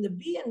 I mean, the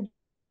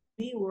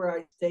B&B where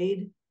I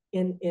stayed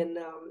in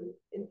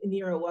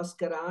near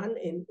Huascaran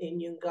in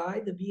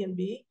Yungay, the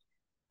B&B,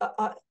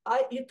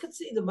 you could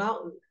see the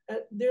mountain.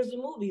 There's a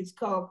movie. It's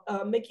called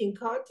Making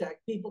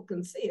Contact. People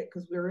can see it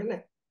because we were in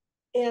it.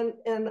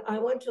 And I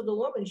went to the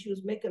woman. She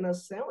was making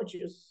us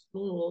sandwiches,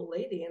 little old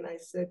lady. And I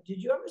said,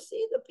 "Did you ever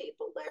see the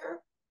people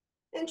there?"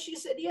 And she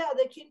said, "Yeah,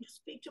 they came to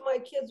speak to my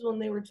kids when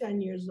they were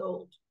 10 years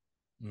old."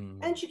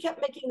 And she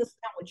kept making the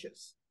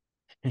sandwiches.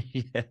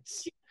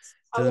 Yes.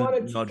 I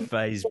wanted Not to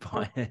phased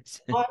by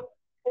it. I'm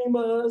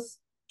famous.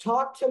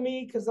 Talk to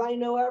me because I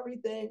know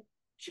everything.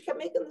 She kept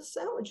making the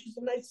sandwiches.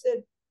 And I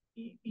said,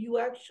 "You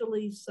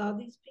actually saw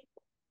these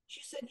people?"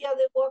 She said, "Yeah,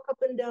 they walk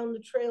up and down the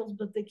trails,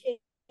 but they came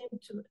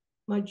to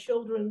my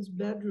children's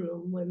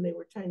bedroom when they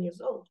were 10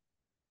 years old."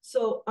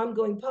 So I'm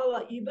going,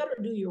 "Paula, you better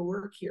do your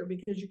work here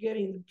because you're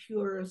getting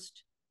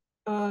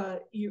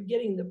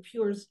the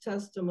purest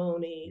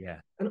testimony,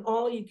 Yeah. and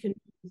all you can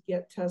do is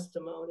get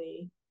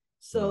testimony."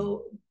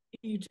 So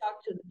you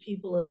talk to the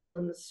people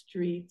on the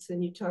streets,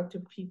 and you talk to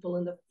people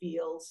in the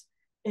fields,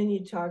 and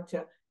you talk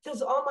to,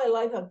 because all my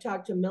life I've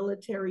talked to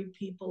military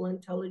people,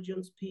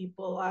 intelligence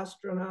people,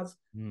 astronauts.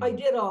 I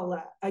did all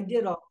that.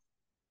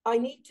 I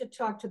need to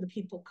talk to the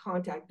people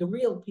the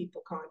real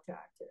people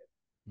contacted.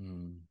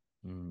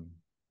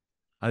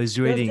 I was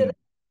Now, reading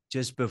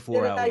just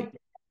before our. I,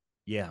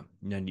 Yeah,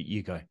 no,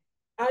 you go.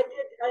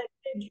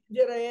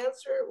 did I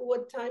answer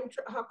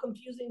how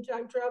confusing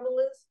time travel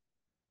is?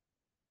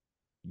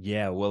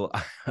 Yeah, well,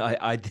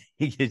 I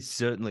think it's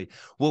certainly,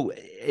 well,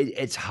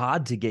 it's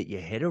hard to get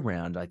your head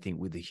around, I think,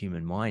 with the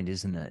human mind,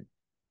 isn't it?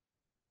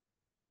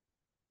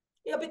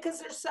 Yeah, because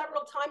there's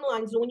several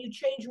timelines, and when you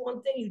change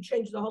one thing, you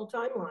change the whole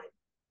timeline.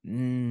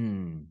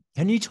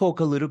 Can you talk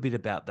a little bit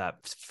about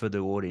that for the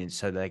audience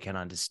so they can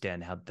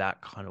understand how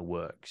that kind of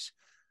works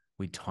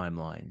with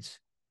timelines?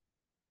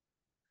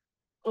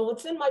 Well,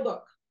 it's in my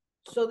book,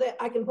 so that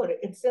I can put it.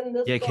 It's in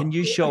this Yeah, book. can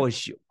you show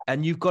us?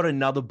 And you've got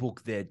another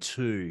book there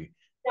too.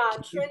 Yeah,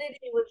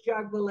 Trinity with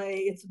Jacques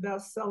Vallée. It's a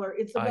bestseller.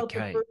 It's about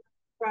the first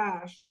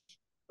crash.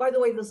 By the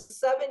way, the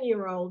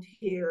 7-year-old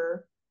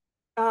here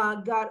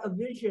got a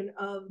vision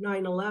of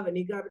 9/11.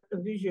 He got a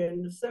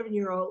vision. The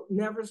 7-year-old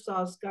never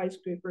saw a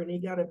skyscraper, and he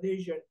got a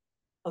vision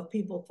of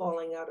people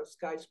falling out of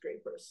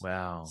skyscrapers.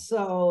 Wow.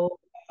 So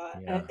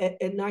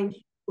at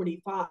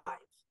 1945,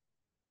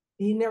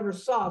 he never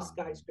saw a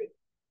skyscraper.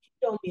 He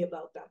told me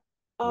about that.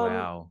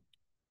 Wow.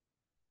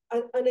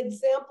 An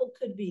example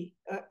could be,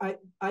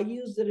 I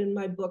used it in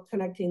my book,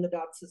 Connecting the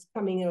Dots. Is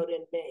coming out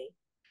in May.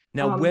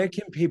 Now, where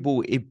can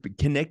people,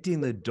 Connecting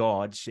the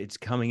Dots, it's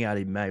coming out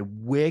in May.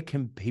 Where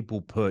can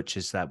people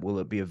purchase that? Will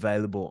it be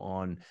available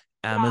on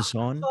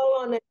Amazon? It's all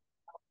on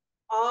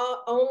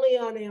only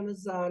on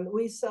Amazon.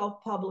 We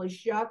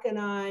self-publish, Jacques and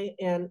I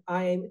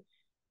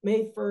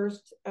May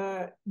 1st.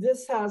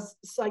 This has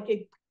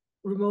psychic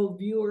remote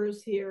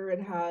viewers here.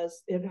 It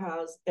has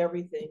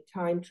everything.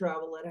 Time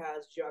travel. It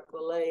has Jacques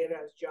Vallée. It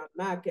has John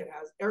Mack. It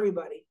has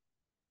everybody.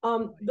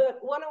 But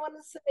what I want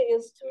to say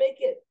is to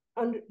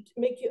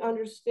make you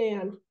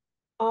understand.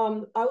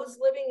 I was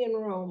living in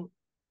Rome,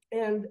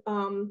 and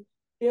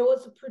there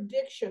was a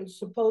prediction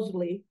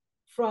supposedly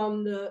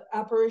from the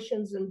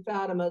apparitions in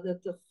Fatima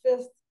that the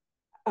fifth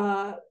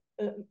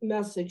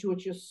message,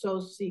 which is so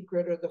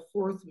secret, or the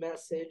fourth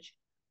message,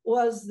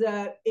 was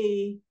that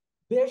a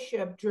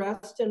bishop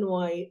dressed in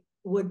white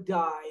would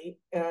die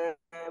and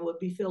would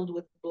be filled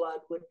with blood,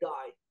 would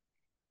die.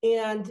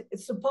 And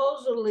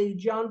supposedly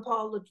John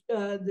Paul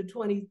the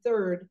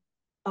 23rd,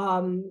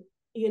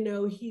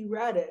 he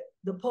read it,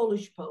 the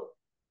Polish Pope,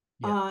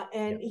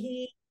 and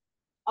he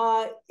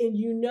And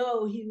you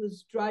know he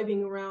was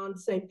driving around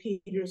St.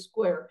 Peter's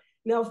Square.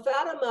 Now,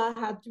 Fatima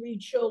had 3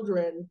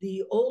 children.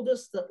 The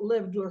oldest that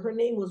lived, her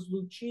name was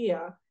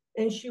Lucia,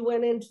 and she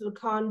went into the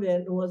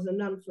convent and was a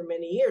nun for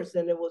many years.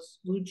 And it was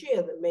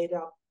Lucia that made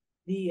up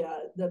the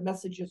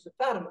messages of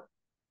Fatima.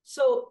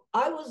 So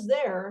I was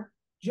there.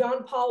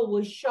 John Paul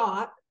was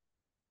shot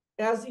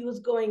as he was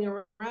going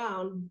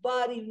around,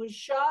 but he was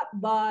shot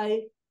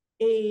by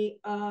a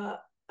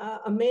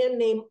man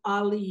named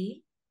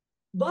Ali.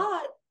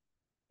 But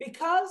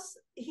because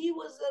he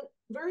was a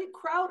very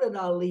crowded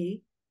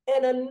Ali,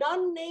 and a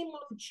nun named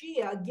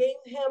Lucia gave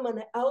him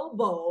an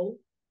elbow,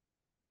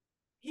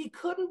 he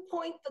couldn't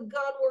point the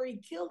gun where he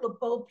killed the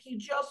Pope. He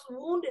just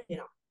wounded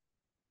him.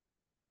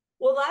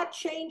 Well, that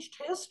changed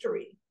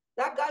history.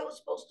 That guy was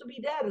supposed to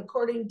be dead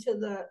according to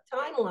the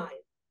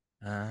timeline.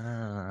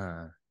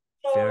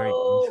 Very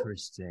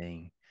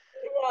interesting.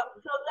 Yeah,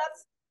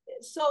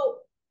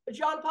 so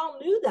John Paul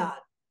knew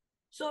that.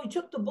 So he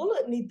took the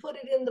bullet and he put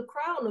it in the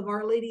crown of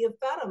Our Lady of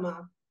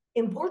Fatima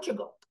in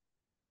Portugal.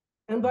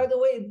 And by the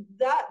way,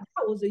 that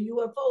was a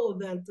UFO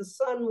event. The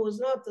sun was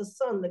not the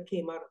sun that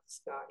came out of the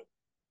sky,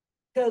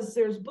 because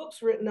there's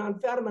books written on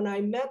Fatima. And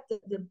I met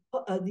the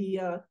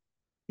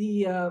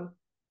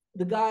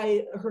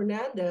guy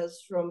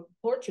Hernandez from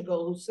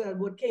Portugal, who said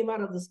what came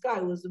out of the sky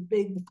was a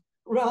big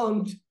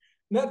round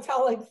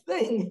metallic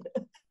thing.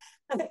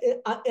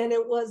 And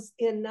it was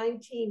in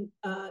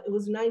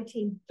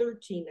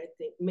 1913, I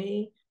think,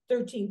 May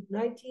 13th,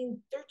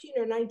 1913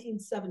 or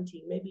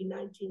 1917, maybe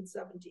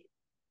 1917,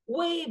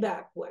 way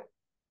back when.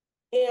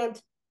 And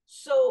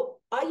so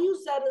I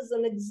use that as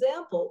an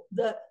example.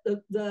 The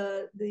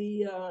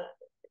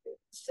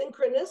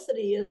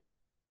synchronicity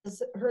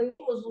is, her name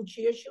was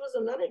Lucia. She was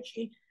a nun, and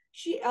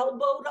she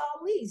elbowed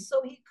Ali,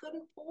 so he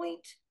couldn't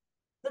point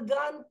the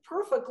gun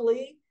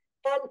perfectly.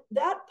 And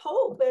that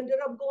Pope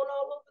ended up going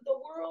all over the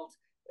world,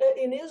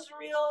 in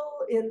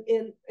Israel,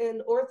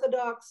 in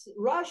Orthodox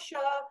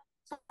Russia,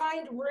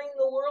 trying to bring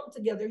the world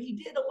together. He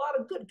did a lot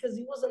of good because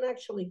he wasn't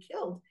actually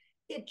killed.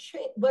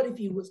 But if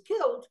he was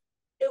killed,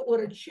 it would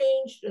have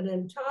changed an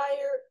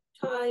entire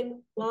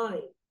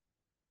timeline.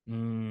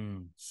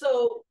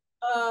 So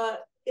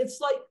it's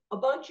like a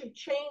bunch of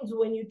chains.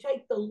 When you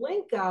take the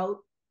link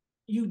out,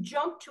 you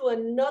jump to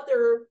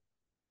another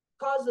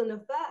cause and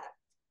effect.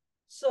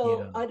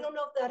 So I don't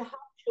know if that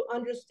helps you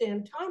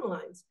understand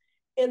timelines.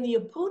 And the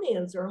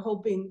Apunians are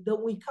hoping that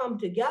we come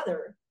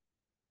together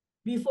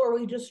before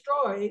we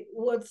destroy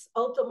what's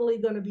ultimately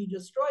going to be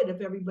destroyed if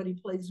everybody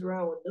plays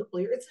around with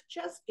nuclear. It's a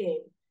chess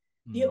game.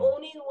 The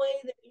only way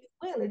that you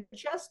win a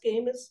chess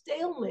game is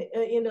stalemate,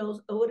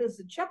 what is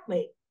a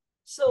checkmate.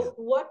 So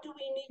what do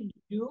we need to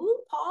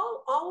do,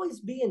 Paul? Always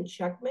be in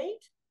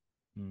checkmate.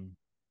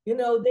 They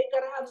got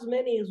to have as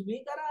many as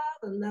we got to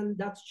have, and then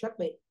that's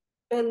checkmate.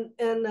 And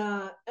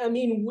I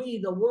mean,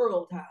 the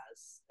world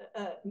has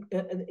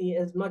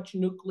as much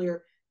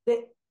nuclear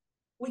that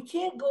we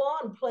can't go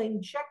on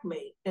playing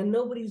checkmate, and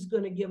nobody's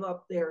going to give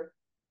up their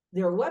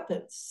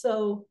weapons.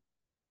 So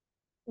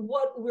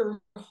what we're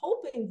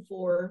hoping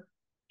for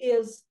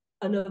is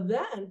an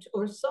event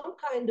or some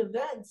kind of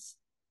events,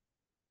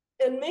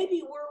 and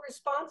maybe we're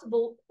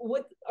responsible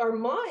with our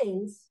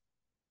minds.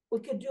 We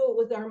could do it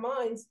with our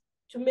minds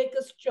to make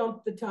us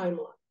jump the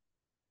timeline.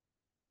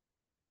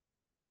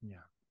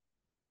 Yeah.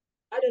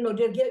 I don't know.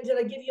 Did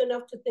I give you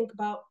enough to think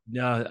about?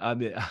 No, I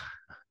mean,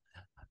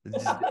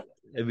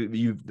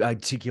 you've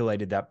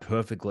articulated that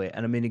perfectly.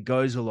 And I mean, it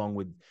goes along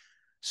with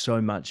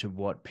so much of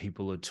what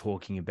people are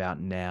talking about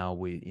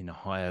now in a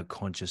higher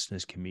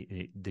consciousness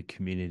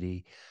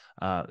community.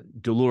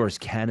 Dolores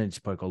Cannon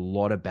spoke a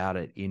lot about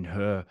it in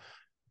her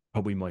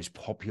probably most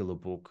popular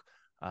book,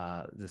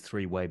 The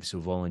 3 Waves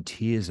of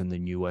Volunteers and the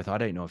New Earth. I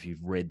don't know if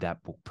you've read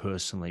that book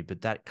personally,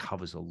 but that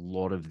covers a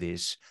lot of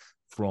this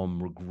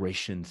from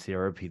regression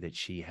therapy that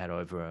she had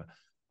over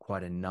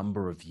quite a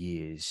number of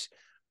years.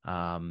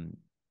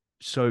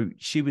 So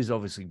she was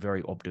obviously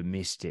very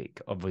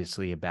optimistic,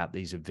 obviously, about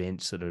these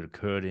events that had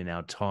occurred in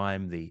our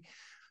time, the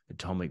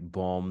atomic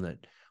bomb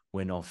that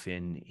went off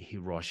in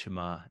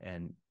Hiroshima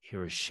and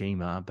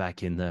Hiroshima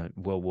back in the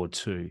World War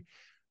II.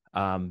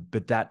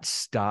 But that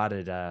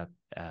started a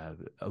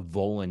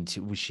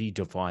volunteer, she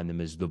defined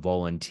them as the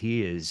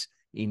volunteers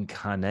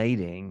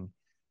incarnating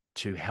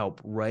to help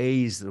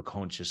raise the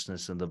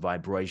consciousness and the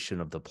vibration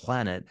of the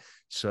planet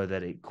so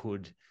that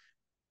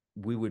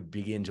we would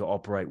begin to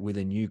operate with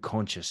a new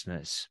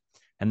consciousness.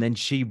 And then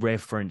she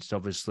referenced,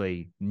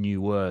 obviously,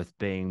 New Earth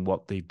being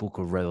what the book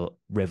of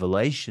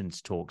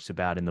Revelations talks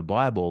about in the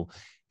Bible,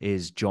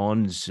 is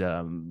John's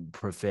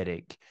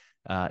prophetic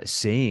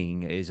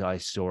seeing is, I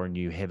saw a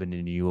new heaven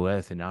and a new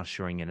earth, and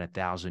ushering in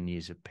 1,000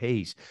 years of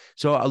peace.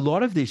 So a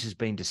lot of this has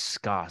been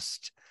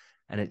discussed,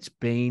 and it's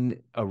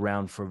been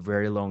around for a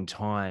very long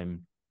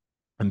time.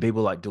 And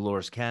people like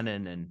Dolores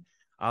Cannon and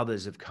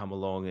others have come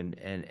along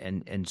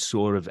and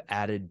sort of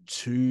added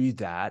to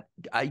that.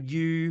 Are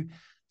you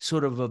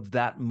sort of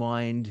that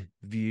mind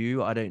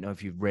view? I don't know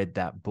if you've read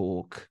that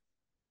book.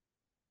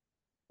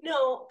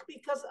 No,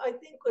 because I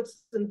think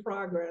what's in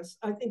progress,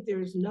 I think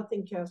there's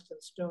nothing cast in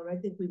stone. I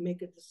think we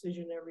make a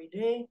decision every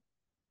day.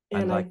 I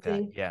And I like that.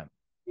 think Yeah.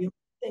 the only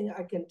thing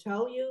I can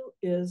tell you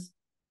is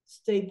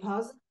stay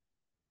positive.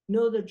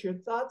 Know that your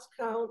thoughts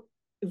count.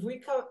 If we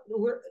come,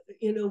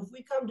 if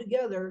we come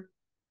together,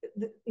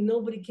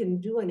 nobody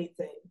can do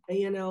anything.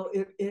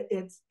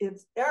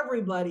 It's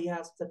everybody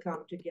has to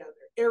come together.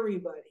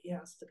 Everybody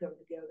has to come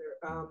together.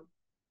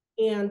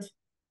 And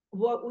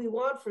what we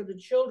want for the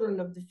children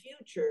of the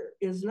future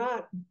is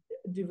not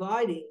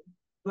dividing,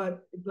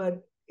 but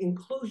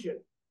inclusion.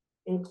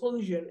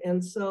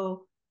 And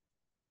so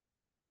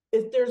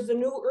if there's a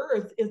new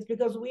earth, it's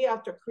because we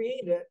have to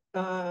create it.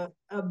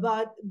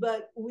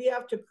 But we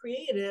have to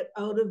create it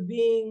out of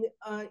being,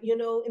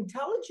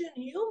 intelligent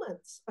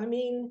humans. I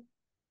mean,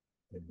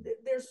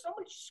 there's so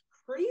much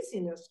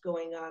craziness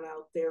going on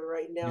out there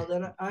right now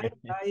that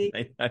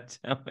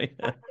Tell me.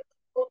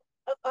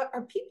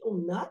 are people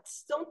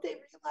nuts? Don't they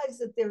realize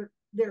that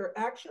their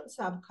actions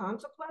have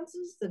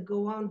consequences that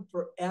go on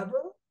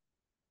forever?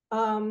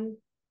 And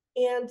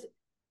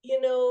you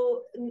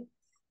know,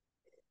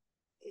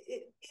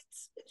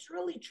 it's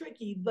really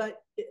tricky,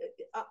 but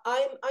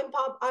I'm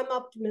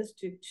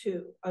optimistic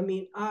too. I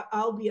mean,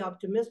 I'll be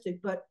optimistic,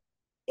 but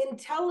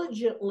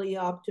intelligently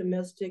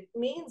optimistic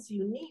means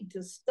you need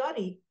to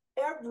study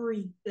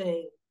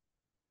everything.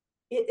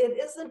 It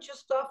isn't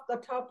just off the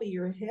top of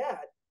your head.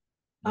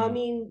 I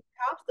mean,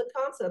 half the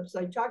concepts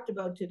I talked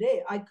about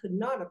today, I could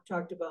not have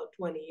talked about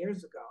 20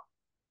 years ago,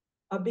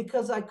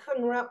 because I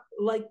couldn't wrap,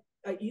 like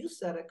you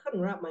said, I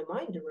couldn't wrap my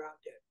mind around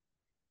it.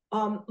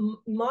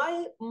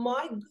 My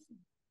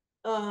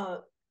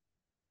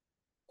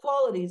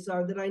qualities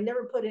are that I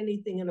never put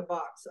anything in a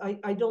box.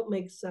 I don't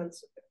make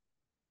sense of it.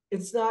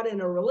 It's not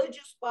in a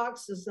religious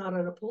box. It's not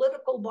in a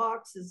political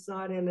box. It's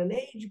not in an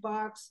age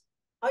box.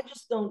 I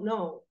just don't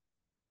know.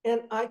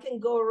 And I can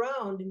go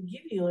around and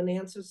give you an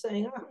answer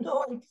saying, I have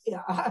no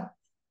idea.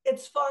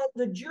 It's fun.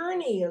 The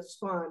journey is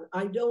fun.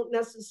 I don't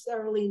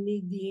necessarily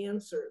need the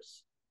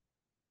answers.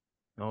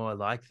 Oh, I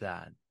like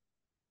that.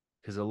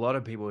 Because a lot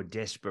of people are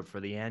desperate for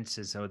the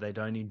answers, so they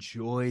don't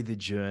enjoy the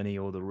journey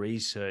or the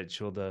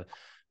research or the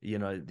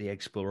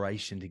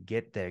exploration to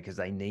get there, because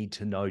they need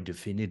to know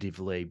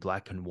definitively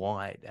black and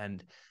white.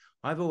 And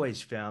I've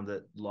always found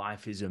that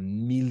life is a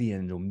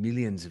million or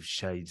millions of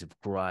shades of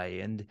gray,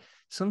 and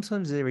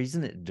sometimes there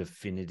isn't a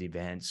definitive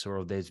answer,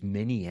 or there's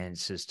many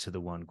answers to the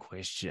one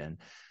question.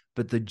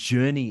 But the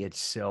journey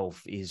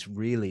itself is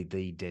really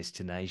the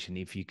destination.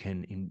 If you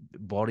can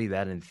embody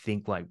that and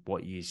think like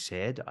what you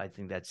said, I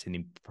think that's an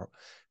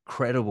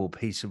incredible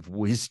piece of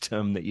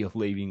wisdom that you're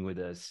leaving with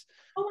us.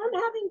 Oh, I'm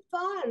having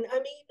fun. I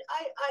mean,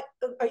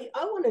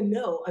 I want to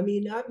know. I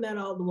mean, I've met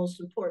all the most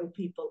important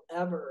people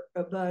ever,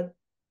 but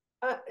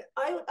I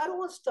don't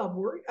want to stop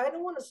working. I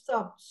don't want to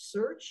stop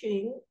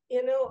searching,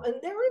 and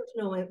there is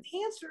no answer.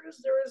 The answer is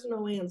there is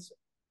no answer.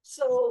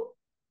 So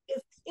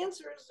if the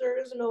answer is there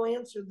is no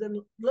answer,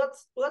 then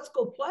let's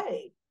go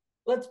play.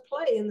 Let's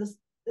play in this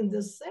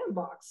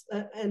sandbox,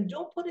 and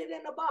don't put it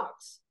in a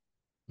box.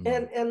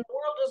 And the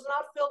world is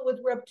not filled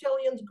with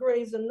reptilians,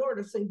 greys, and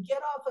nordics. And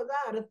get off of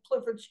that. If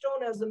Clifford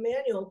Stone has a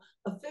manual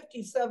of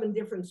 57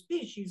 different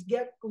species,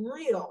 get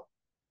real.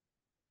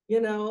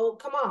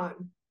 Come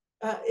on.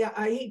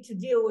 I hate to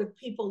deal with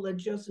people that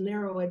just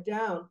narrow it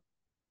down.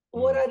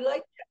 What I'd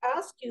like to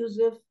ask you is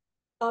if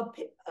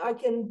I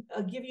can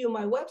give you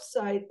my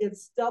website.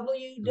 It's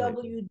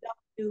www.paola,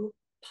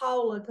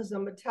 because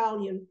I'm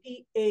Italian,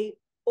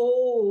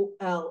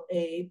 Paola,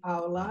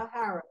 Paola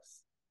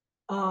Harris,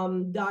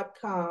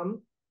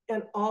 .com,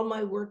 and all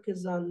my work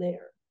is on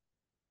there.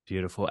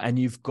 Beautiful. And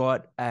you've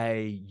got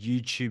a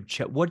YouTube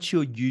chat. What's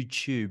your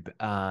YouTube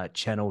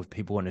channel if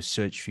people want to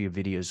search for your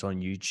videos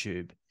on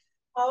YouTube?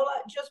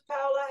 Just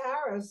Paola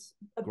Harris,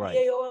 Great.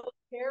 Paola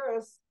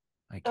Harris.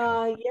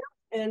 Okay. Yeah,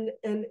 and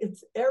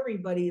it's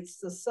everybody. It's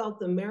the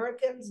South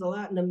Americans, the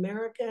Latin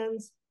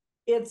Americans.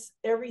 It's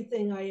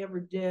everything I ever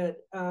did.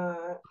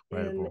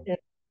 And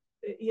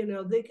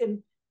they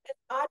can.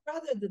 I'd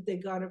rather that they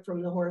got it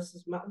from the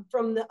horse's mouth,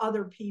 from the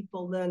other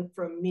people, than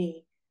from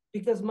me,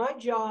 because my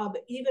job,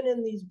 even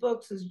in these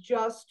books, is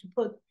just to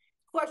put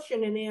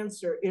question and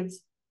answer.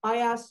 It's I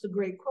ask the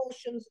great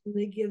questions and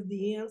they give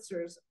the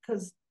answers,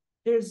 because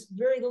there's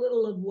very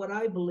little of what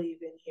I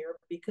believe in here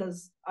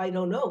because I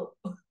don't know.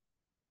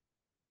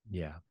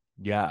 Yeah.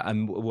 Yeah.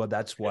 And well,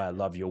 that's why I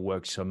love your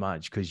work so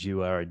much, because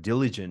you are a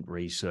diligent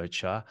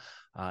researcher.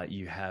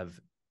 You have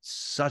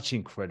such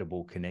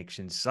incredible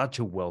connections, such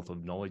a wealth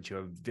of knowledge.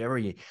 You're a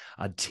very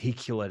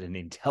articulate and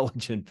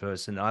intelligent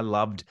person. I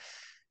loved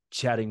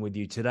chatting with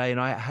you today. And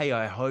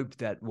I hope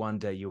that one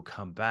day you'll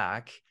come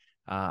back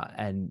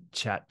and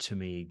chat to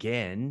me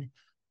again.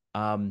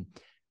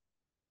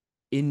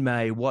 In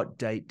May, what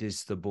date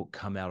does the book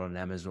come out on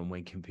Amazon?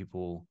 When can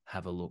people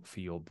have a look for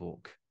your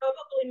book?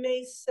 Probably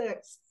May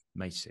 6th.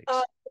 May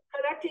 6th.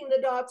 Connecting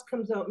the Dots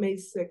comes out May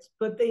 6th,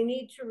 but they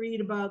need to read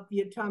about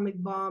the atomic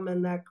bomb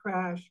and that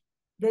crash.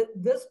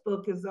 This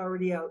book is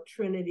already out,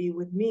 Trinity,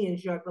 with me and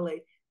Jacques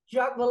Vallée.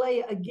 Jacques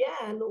Vallée,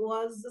 again,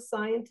 was the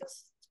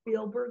scientist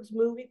Spielberg's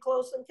movie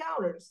Close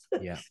Encounters.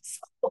 Yeah.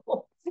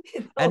 So,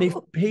 And if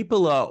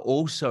people are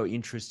also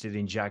interested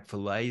in Jack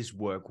Fillet's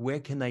work, where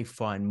can they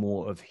find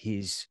more of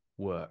his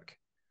work?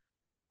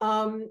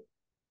 um,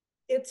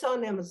 it's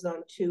on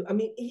Amazon too. I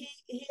mean,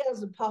 he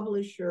has a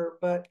publisher,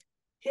 but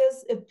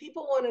if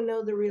people want to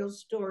know the real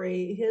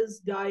story, his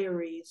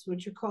diaries,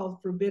 which are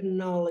called Forbidden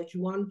Knowledge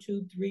 1,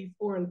 2, 3,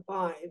 4, and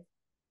 5,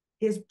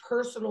 his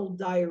personal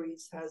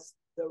diaries has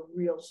the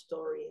real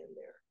story in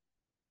there.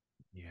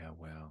 Yeah,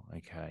 wow.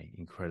 Okay,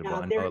 incredible.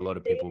 Now, I know they're a lot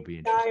of people will daily be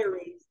interested.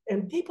 diaries,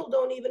 and people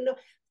don't even know.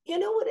 You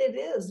know what it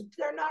is?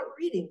 They're not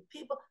reading.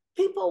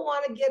 People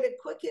want to get it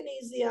quick and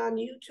easy on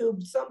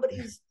YouTube.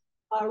 Somebody's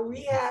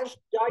rehashed,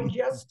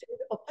 digested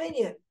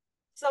opinion.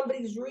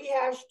 Somebody's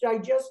rehashed,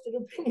 digested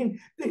opinion.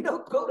 They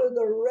don't go to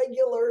the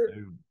regular,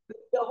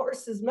 the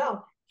horse's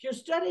mouth. If you're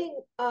studying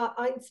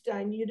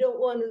Einstein, you don't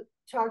want to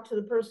talk to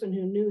the person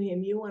who knew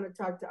him. You want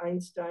to talk to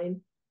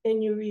Einstein,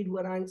 and you read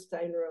what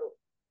Einstein wrote.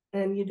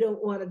 And you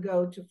don't want to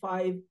go to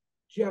 5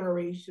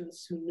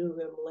 generations who knew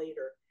him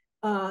later.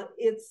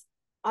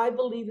 I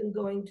believe in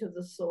going to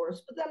the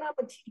source, but then I'm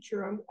a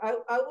teacher. I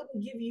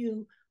wouldn't give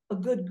you a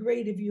good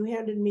grade if you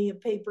handed me a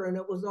paper and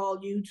it was all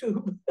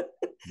YouTube.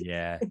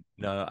 Yeah,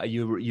 no,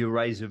 you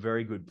raise a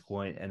very good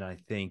point, and I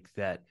think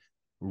that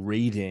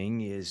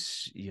reading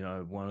is,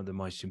 one of the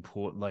most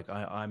important. Like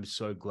I'm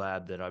so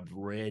glad that I've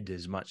read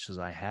as much as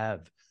I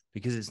have,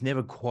 because it's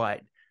never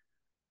quite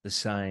the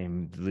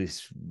same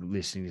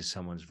listening to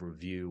someone's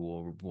review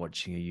or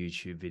watching a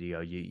YouTube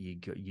video.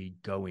 You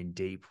go in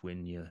deep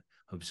when you're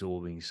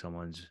absorbing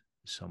someone's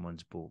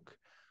book.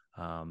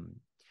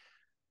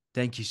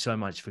 Thank you so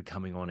much for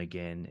coming on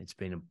again. It's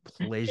been a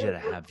pleasure to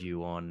have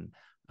you on.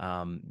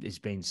 It's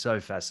been so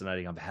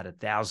fascinating. I've had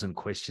 1,000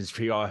 questions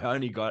for you. I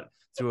only got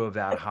through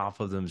about half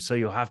of them, so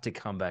you'll have to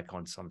come back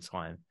on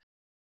sometime.